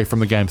hours away from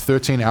the game,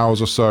 13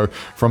 hours or so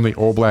from the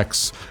All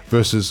Blacks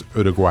versus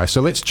Uruguay. So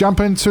let's jump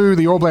into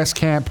the All Blacks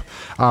camp.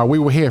 We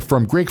will hear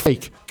from Greg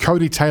Feek,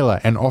 Cody Taylor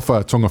and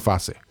Ofa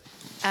Tungafase.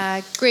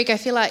 Greg, I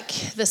feel like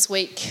this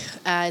week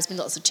there's been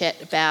lots of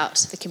chat about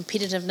the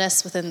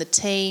competitiveness within the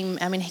team.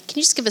 I mean, can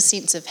you just give a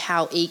sense of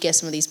how eager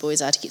some of these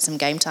boys are to get some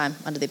game time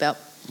under their belt?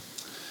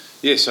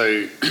 Yeah,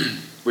 so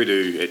we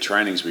do at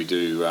trainings, at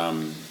the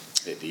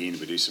end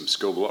we do some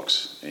skill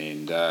blocks,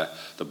 and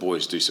the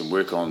boys do some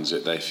work-ons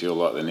that they feel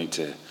like they need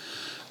to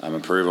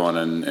improve on,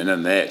 and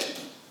in that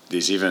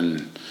there's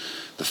even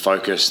the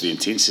focus, the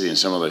intensity in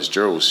some of those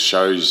drills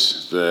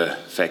shows the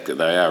fact that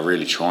they are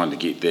really trying to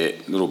get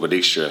that little bit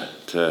extra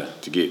to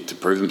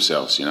prove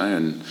themselves,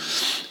 and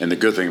the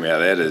good thing about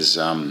that is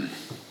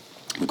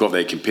we've got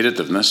that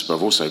competitiveness, but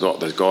we've also got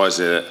those guys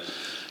that are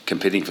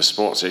competing for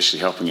spots actually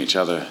helping each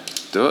other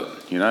do it,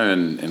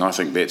 and I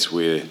think that's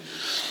where,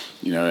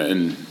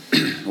 in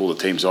all the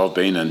teams I've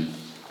been in,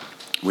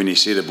 when you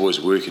see the boys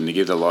working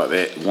together like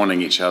that,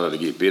 wanting each other to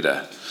get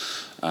better,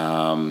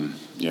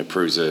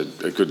 proves a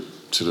good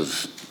sort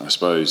of, I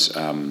suppose,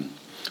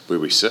 where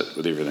we sit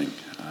with everything.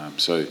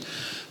 So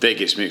that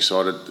gets me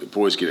excited, the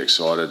boys get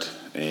excited,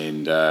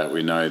 and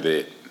we know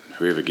that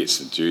whoever gets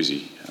the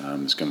jersey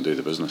is going to do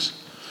the business.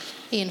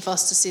 Ian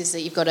Foster says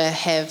that you've got to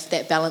have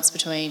that balance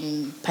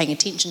between paying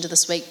attention to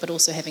this week but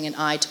also having an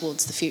eye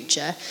towards the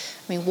future.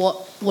 I mean,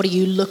 what are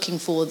you looking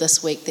for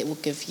this week that will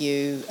give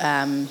you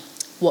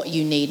what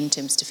you need in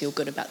terms to feel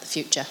good about the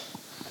future?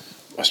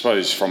 I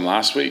suppose from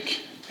last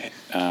week,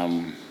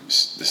 the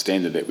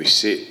standard that we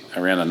set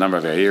around a number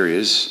of our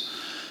areas,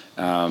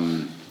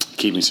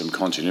 keeping some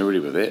continuity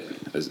with that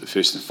is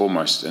first and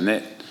foremost, and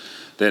that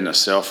in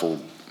itself will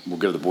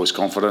give the boys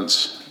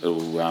confidence.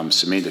 It'll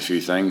cement a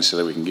few things so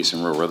that we can get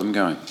some real rhythm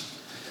going.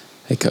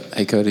 Hey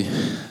Cody.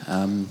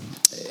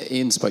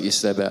 Ian spoke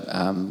yesterday about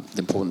the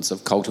importance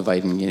of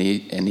cultivating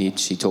an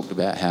edge. He talked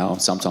about how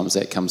sometimes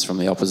that comes from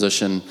the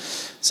opposition,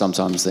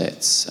 sometimes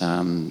that's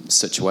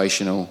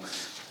situational.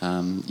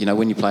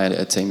 When you play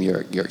a team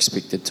you're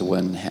expected to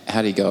win,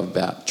 how do you go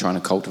about trying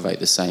to cultivate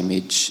the same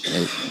edge,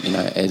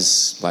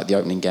 as like the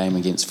opening game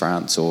against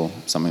France or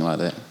something like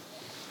that?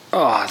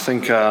 I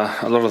think a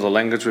lot of the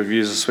language we've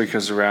used this week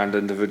is around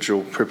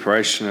individual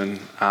preparation and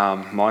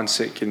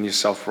mindset, getting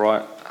yourself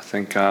right. I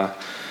think,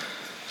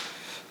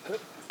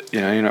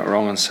 you're not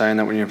wrong in saying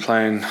that when you're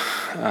playing,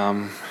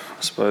 I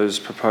suppose,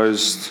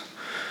 proposed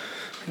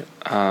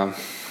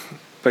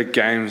big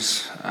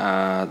games,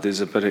 there's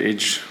a bit of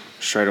edge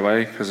straight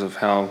away because of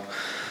how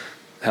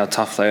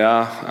tough they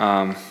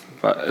are.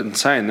 But in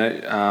saying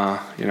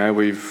that,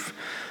 we've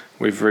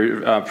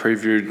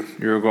previewed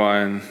Uruguay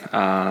and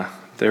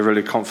they're a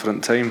really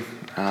confident team.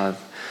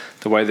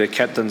 The way their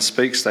captain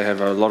speaks, they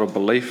have a lot of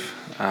belief,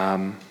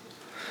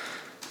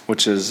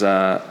 which is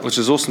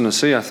awesome to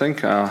see. I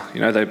think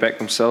they back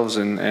themselves,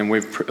 and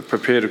we've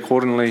prepared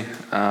accordingly.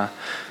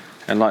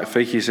 And like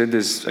Fiki said,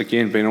 there's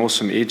again been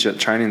awesome edge at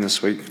training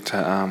this week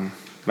to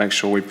make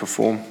sure we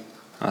perform.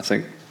 I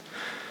think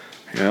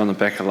on the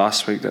back of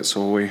last week, that's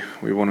all we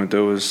want to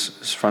do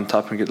is front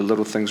up and get the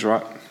little things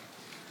right.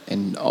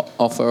 And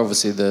Ofa,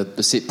 obviously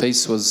the set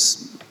piece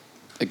was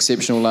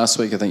exceptional last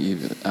week. I think you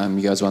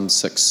guys won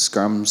 6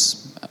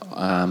 scrums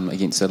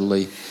against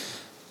Italy.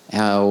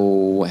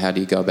 How do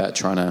you go about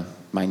trying to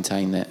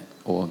maintain that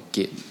or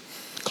get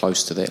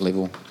close to that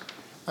level?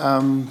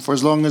 For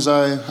as long as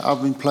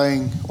I've been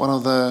playing, one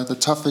of the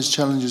toughest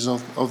challenges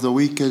of the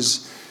week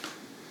is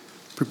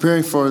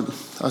preparing for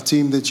a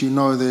team that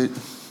that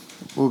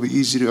will be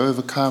easy to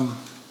overcome.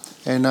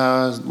 And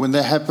when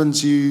that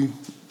happens, you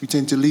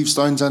tend to leave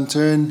stones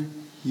unturned.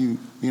 You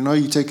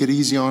take it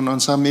easy on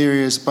some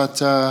areas, but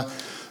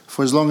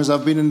for as long as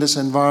I've been in this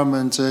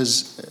environment,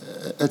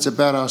 it's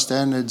about our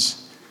standards.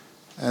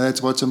 And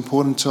that's what's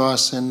important to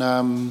us. And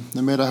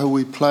no matter who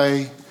we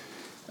play,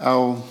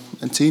 our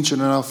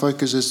intention and our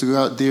focus is to go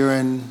out there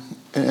and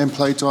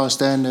play to our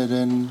standard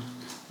and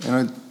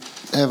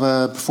have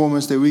a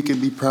performance that we can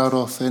be proud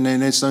of. And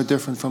then it's no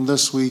different from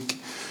this week,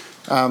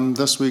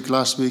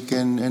 last week,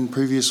 and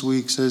previous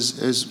weeks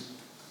as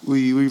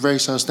we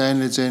raise our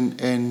standards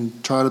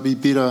and try to be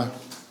better.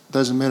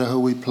 Doesn't matter who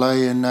we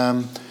play. And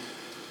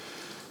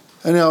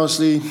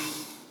obviously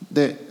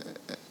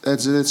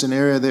that's an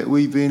area that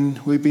we've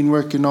been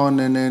working on,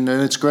 and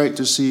it's great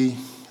to see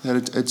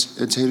that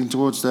it's heading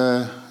towards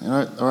the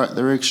right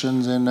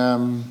directions, and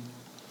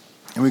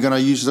we're going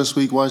to use this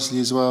week wisely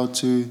as well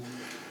to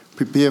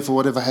prepare for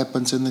whatever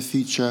happens in the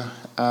future.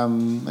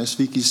 As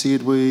Vicky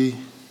said, we've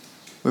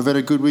had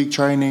a good week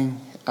training.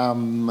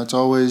 It's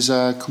always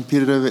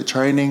competitive at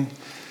training,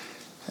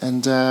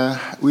 and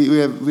we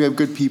have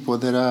good people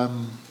that are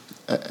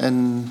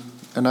in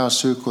our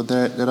circle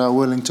that are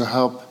willing to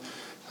help.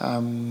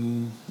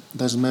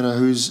 Doesn't matter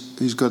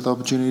who's got the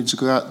opportunity to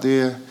go out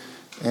there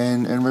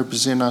and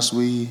represent us.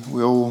 We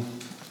all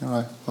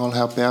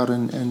help out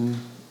and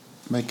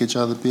make each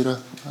other better,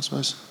 I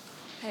suppose.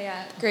 Hey,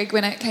 Greg,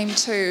 when it came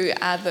to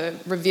the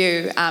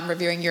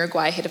reviewing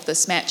Uruguay ahead of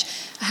this match,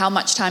 how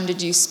much time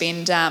did you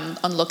spend on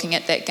looking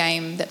at that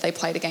game that they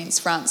played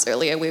against France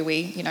earlier, where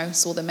we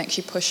saw them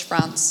actually push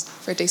France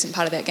for a decent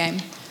part of that game?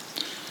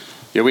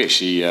 Yeah, we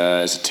actually,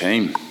 as a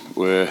team,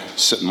 were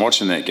sitting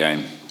watching that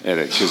game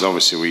because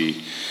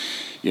obviously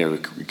we're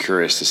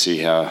curious to see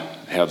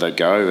how they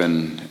go,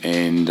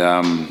 and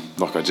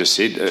like I just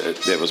said,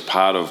 that was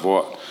part of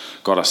what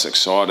got us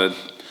excited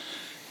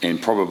and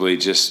probably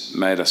just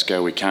made us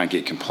go, we can't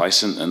get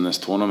complacent in this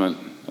tournament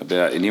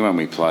about anyone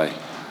we play.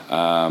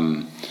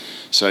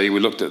 So we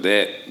looked at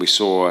that. We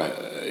saw,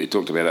 he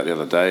talked about it the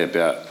other day,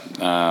 about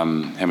how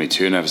many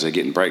turnovers they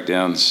get in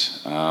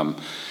breakdowns, how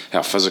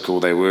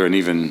physical they were, and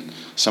even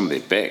some of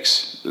their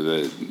backs,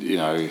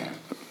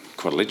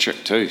 quite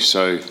electric too.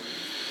 So,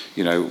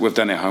 we've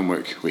done our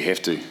homework. We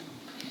have to.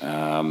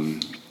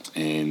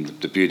 And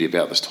the beauty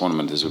about this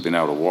tournament is we've been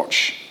able to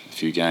watch a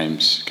few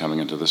games coming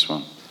into this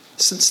one.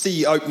 Since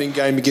the opening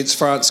game against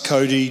France,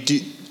 Cody,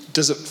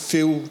 does it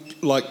feel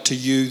like to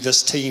you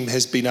this team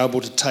has been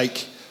able to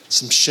take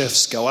some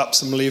shifts, go up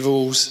some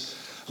levels?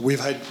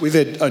 We've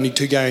had only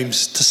 2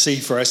 games to see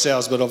for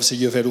ourselves, but obviously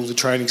you've had all the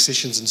training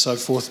sessions and so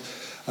forth.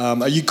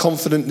 Are you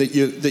confident that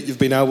you've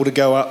been able to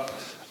go up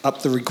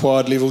the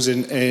required levels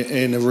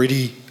and are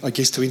ready, I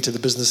guess, to enter the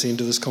business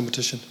end of this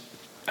competition?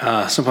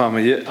 Simple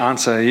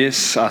answer,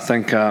 yes. I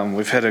think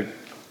we've had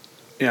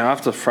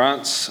after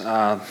France,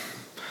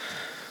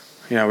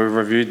 we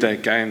reviewed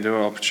that game. There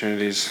were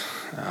opportunities.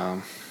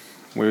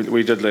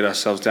 We did let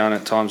ourselves down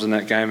at times in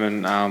that game,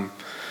 and I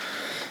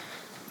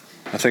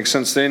think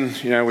since then,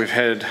 we've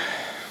had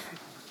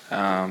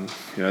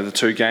the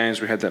 2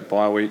 games. We had that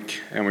bye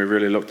week, and we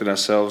really looked at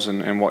ourselves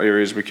and what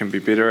areas we can be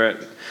better at.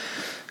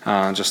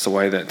 Just the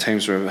way that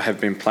teams have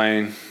been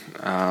playing,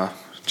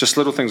 just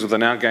little things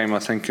within our game, I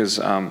think, is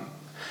working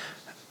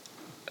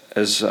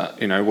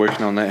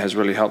on that has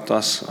really helped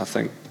us. I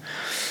think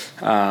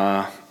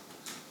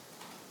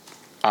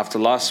after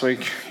last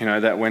week,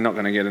 that we're not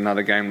going to get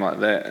another game like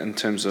that in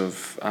terms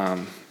of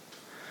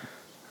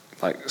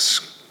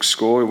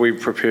score. We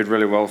prepared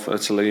really well for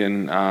Italy,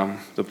 and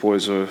the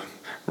boys were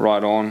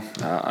right on.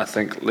 I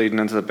think leading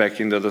into the back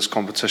end of this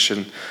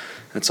competition,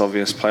 it's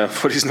obvious playoff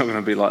footy's not going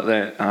to be like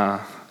that.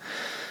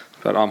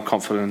 But I'm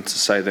confident to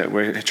say that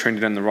we're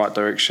trending in the right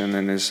direction,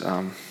 and there's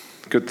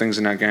good things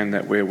in our game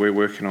that we're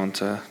working on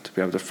to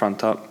be able to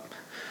front up.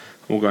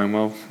 All going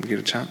well, we get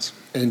a chance.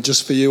 And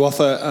just for you,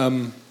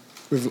 Offa,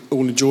 we've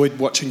all enjoyed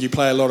watching you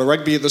play a lot of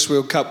rugby at this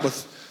World Cup,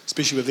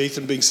 especially with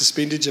Ethan being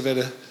suspended. You've had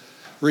a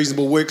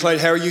reasonable workload.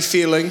 How are you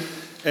feeling?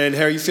 And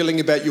how are you feeling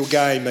about your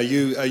game?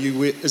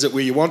 Is it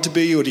where you want to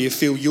be, or do you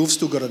feel you've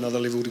still got another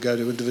level to go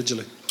to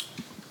individually?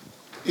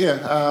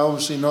 Yeah,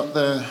 obviously not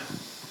the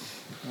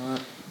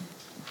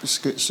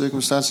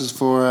circumstances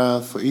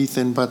for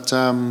Ethan, but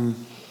I've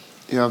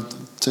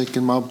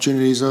taken my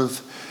opportunities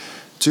of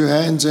 2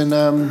 hands, and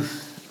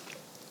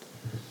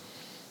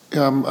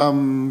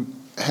I'm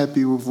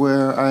happy with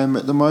where I am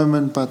at the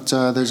moment. But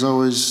there's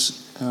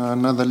always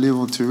another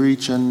level to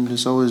reach, and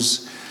there's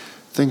always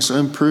things to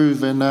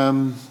improve. And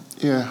I've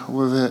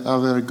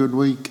had a good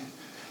week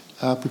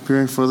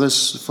preparing for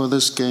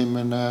this game,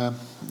 and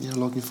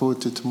looking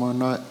forward to tomorrow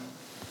night.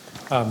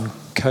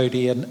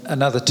 Cody,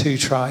 another 2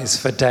 tries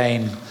for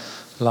Dane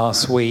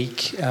last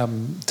week.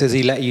 Does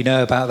he let you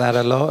know about that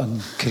a lot?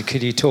 And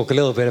could you talk a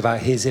little bit about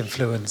his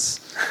influence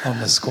on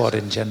the squad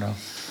in general?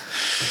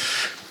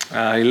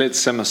 He lets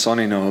Sam and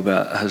Sonny know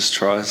about his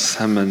tries.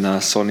 Him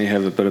and Sonny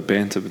have a bit of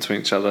banter between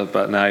each other,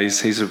 but no,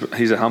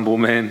 he's a humble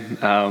man.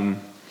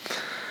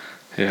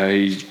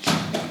 He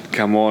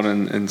come on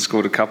and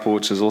scored a couple,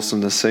 which is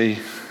awesome to see.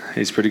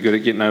 He's pretty good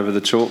at getting over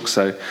the chalk,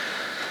 so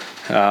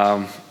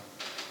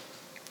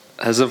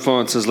his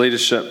influence, his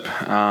leadership,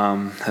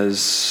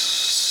 his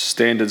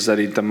standards that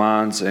he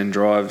demands and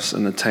drives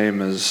in the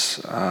team is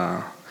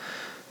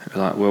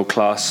like world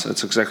class.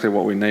 It's exactly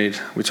what we need.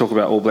 We talk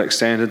about All Black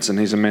standards, and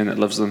he's a man that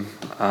lives them.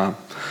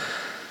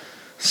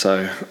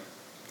 So,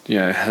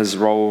 his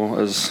role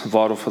is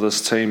vital for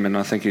this team, and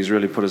I think he's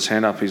really put his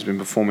hand up. He's been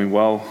performing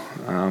well,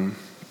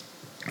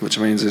 which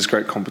means there's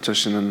great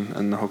competition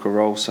in the hooker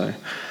role. So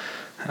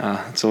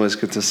it's always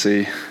good to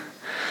see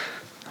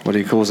what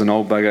he calls an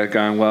old bugger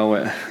going well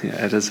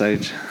at his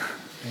age.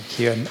 Thank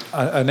you. And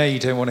I know you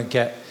don't want to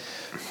get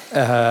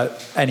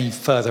any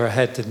further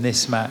ahead than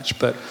this match,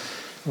 but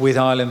with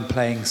Ireland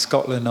playing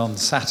Scotland on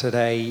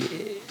Saturday,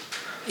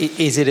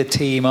 is it a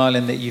team,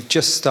 Ireland, that you've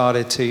just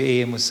started to,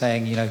 Ian was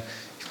saying, you've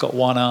got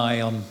one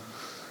eye on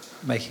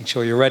making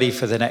sure you're ready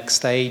for the next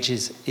stage?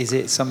 Is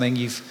it something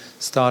you've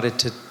started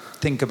to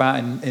think about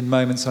in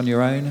moments on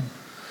your own?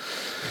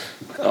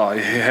 Oh,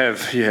 you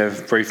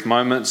have brief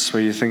moments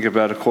where you think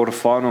about a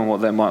quarterfinal and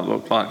what that might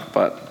look like,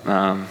 but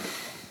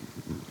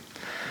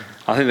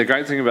I think the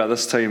great thing about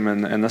this team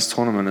and this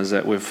tournament is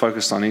that we've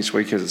focused on each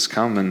week as it's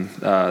come, and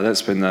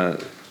that's been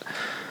the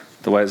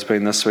way it's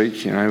been this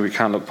week. We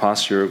can't look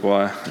past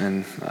Uruguay,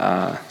 and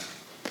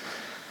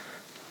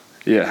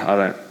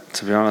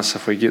to be honest,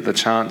 if we get the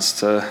chance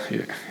to,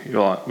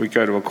 we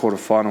go to a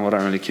quarter-final, I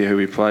don't really care who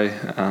we play.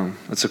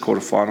 It's a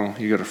quarter-final.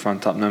 You've got to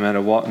front up no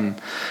matter what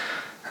and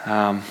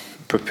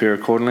prepare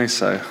accordingly.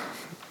 So,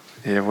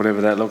 whatever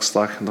that looks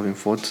like, I'm looking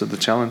forward to the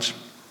challenge.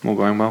 All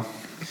going well.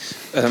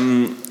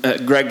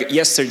 Greg,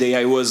 yesterday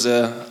I was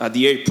at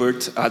the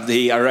airport at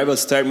the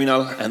arrivals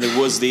terminal, and there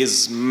was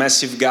this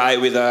massive guy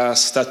with a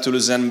Stade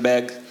Toulousain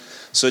bag.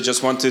 So I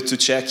just wanted to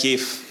check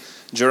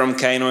if Jerome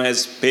Kaino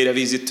has paid a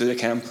visit to the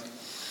camp,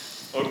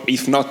 or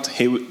if not,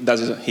 he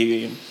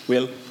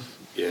will.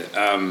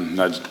 Yeah,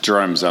 no,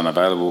 Jerome's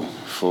unavailable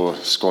for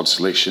squad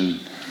selection,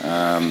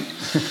 and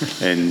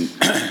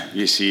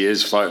yes, he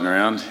is floating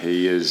around.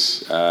 He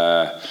is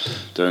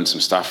doing some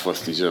stuff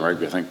with New Zealand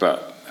Rugby, I think,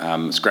 but.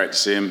 It's great to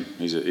see him.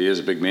 He is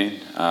a big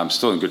man.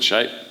 Still in good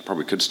shape.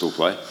 Probably could still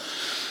play,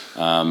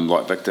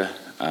 like Victor.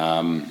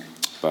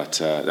 But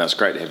that's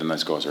great having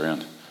those guys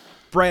around.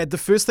 Brad, the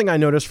first thing I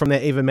noticed from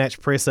that Eva match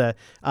presser,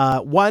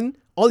 one,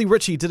 Ollie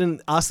Ritchie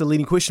didn't ask the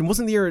leading question,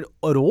 wasn't there at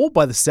all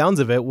by the sounds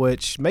of it,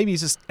 which maybe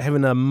he's just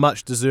having a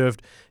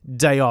much-deserved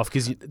day off,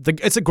 because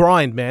it's a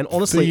grind, man.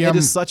 Honestly, it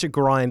is such a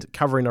grind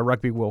covering a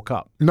Rugby World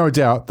Cup. No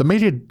doubt. The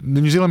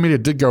New Zealand media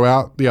did go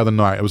out the other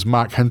night. It was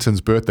Mark Hinton's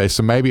birthday,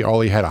 so maybe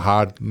Ollie had a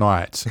hard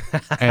night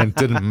and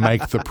didn't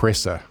make the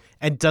presser.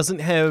 And doesn't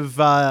have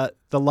the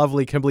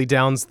lovely Kimberly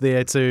Downs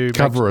there to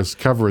cover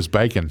his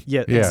bacon.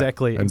 Yeah,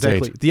 exactly. Indeed.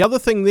 Exactly. The other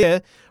thing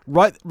there,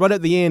 right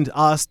at the end,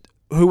 asked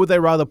who would they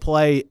rather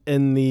play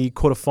in the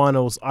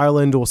quarterfinals,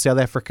 Ireland or South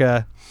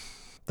Africa?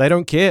 They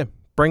don't care.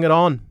 Bring it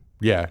on.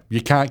 Yeah, you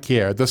can't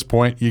care at this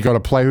point. You got to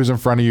play who's in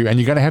front of you, and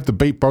you're going to have to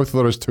beat both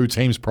of those two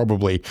teams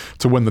probably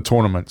to win the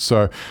tournament.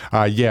 So,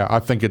 I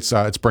think it's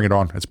bring it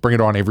on. It's bring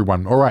it on,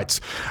 everyone. All right,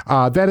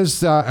 that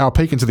is our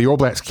peek into the All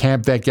Blacks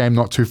camp. That game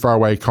not too far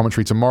away.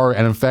 Commentary tomorrow,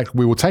 and in fact,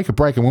 we will take a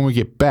break, and when we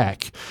get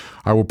back,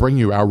 I will bring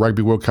you our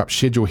Rugby World Cup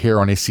schedule here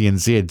on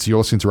SENZ. So you're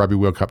listening to Rugby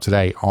World Cup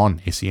Today on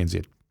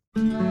SENZ.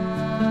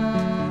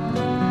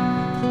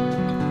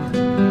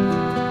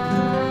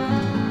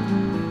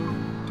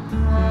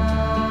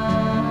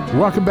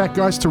 Welcome back,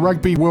 guys, to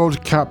Rugby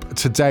World Cup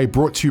Today,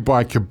 brought to you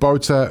by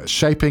Kubota,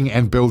 shaping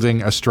and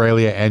building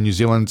Australia and New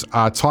Zealand.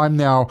 Time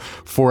now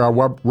for our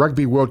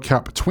Rugby World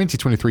Cup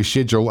 2023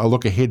 schedule. A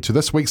look ahead to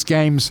this week's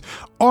games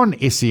on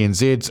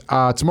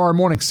SENZ. Tomorrow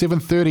morning,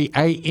 7:30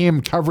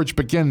 a.m. coverage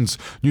begins.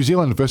 New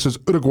Zealand versus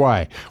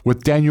Uruguay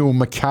with Daniel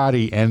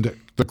McCarty and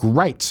the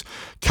great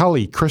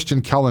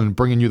Christian Cullen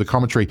bringing you the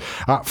commentary.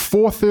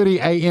 4:30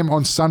 a.m.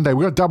 on Sunday.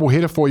 We've got a double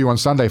header for you on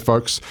Sunday,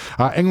 folks.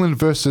 England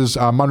versus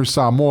Manu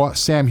Samoa.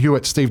 Sam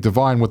Hewitt, Steve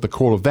Devine with the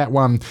call of that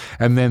one.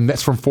 And then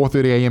that's from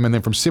 4:30 a.m. And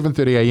then from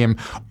 7:30 a.m.,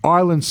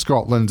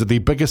 Ireland-Scotland, the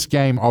biggest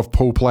game of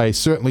pool play,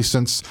 certainly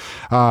since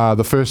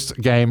the first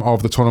game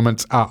of the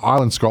tournament.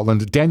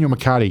 Ireland-Scotland. Daniel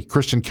McCarty,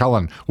 Christian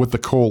Cullen with the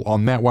call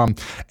on that one.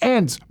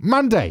 And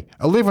Monday,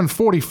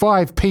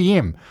 11:45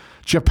 p.m.,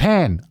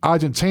 Japan,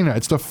 Argentina.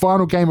 It's the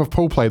final game of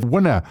pool play. The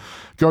winner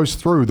goes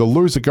through. The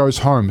loser goes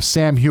home.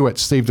 Sam Hewitt,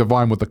 Steve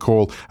Devine with the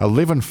call.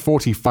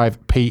 11:45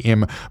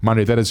 p.m.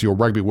 Monday. That is your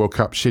Rugby World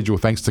Cup schedule.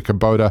 Thanks to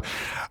Kubota.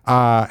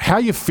 How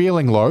you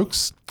feeling,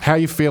 Lokes? How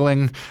you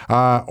feeling?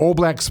 All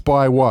Blacks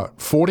by what?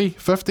 40,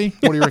 50?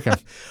 What do you reckon?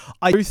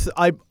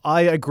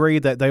 I agree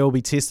that they will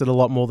be tested a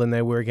lot more than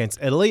they were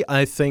against Italy.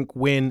 I think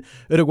when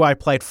Uruguay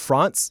played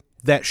France,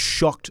 that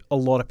shocked a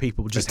lot of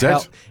people, just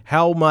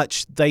how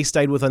much they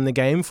stayed within the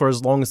game for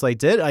as long as they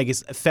did. I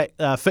guess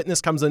fitness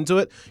comes into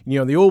it.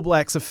 The All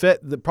Blacks are fit.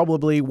 That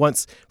probably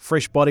once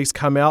fresh bodies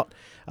come out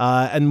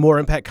and more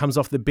impact comes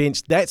off the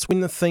bench, that's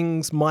when the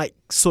things might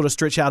sort of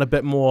stretch out a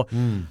bit more.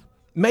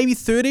 Maybe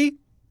 30.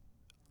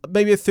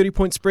 maybe a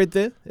 30-point spread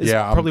there is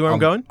probably where I'm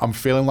going. I'm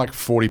feeling like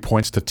 40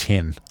 points to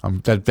 10.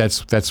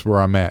 That's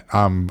where I'm at.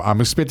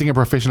 I'm expecting a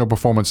professional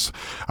performance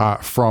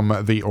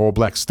from the All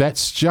Blacks.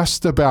 That's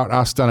just about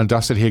us done and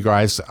dusted here,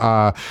 guys.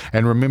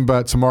 And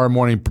remember, tomorrow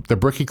morning, the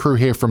Bricky crew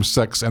here from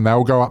 6, and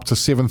they'll go up to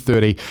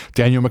 7:30.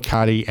 Daniel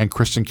McCarty and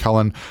Christian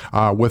Cullen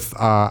with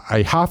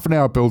a half an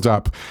hour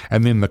build-up,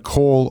 and then the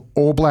call,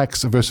 All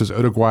Blacks versus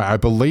Uruguay, I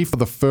believe for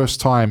the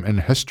first time in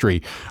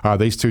history,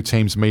 these two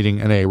teams meeting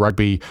in a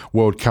Rugby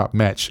World Cup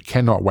match.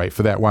 Cannot wait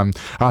for that one.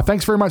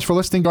 Thanks very much for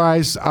listening,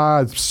 guys.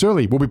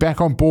 Searley will be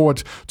back on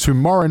board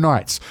tomorrow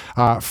night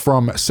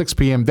from 6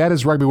 p.m. That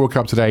is Rugby World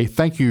Cup today.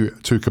 Thank you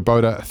to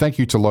Kubota. Thank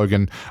you to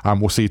Logan.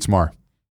 We'll see you tomorrow.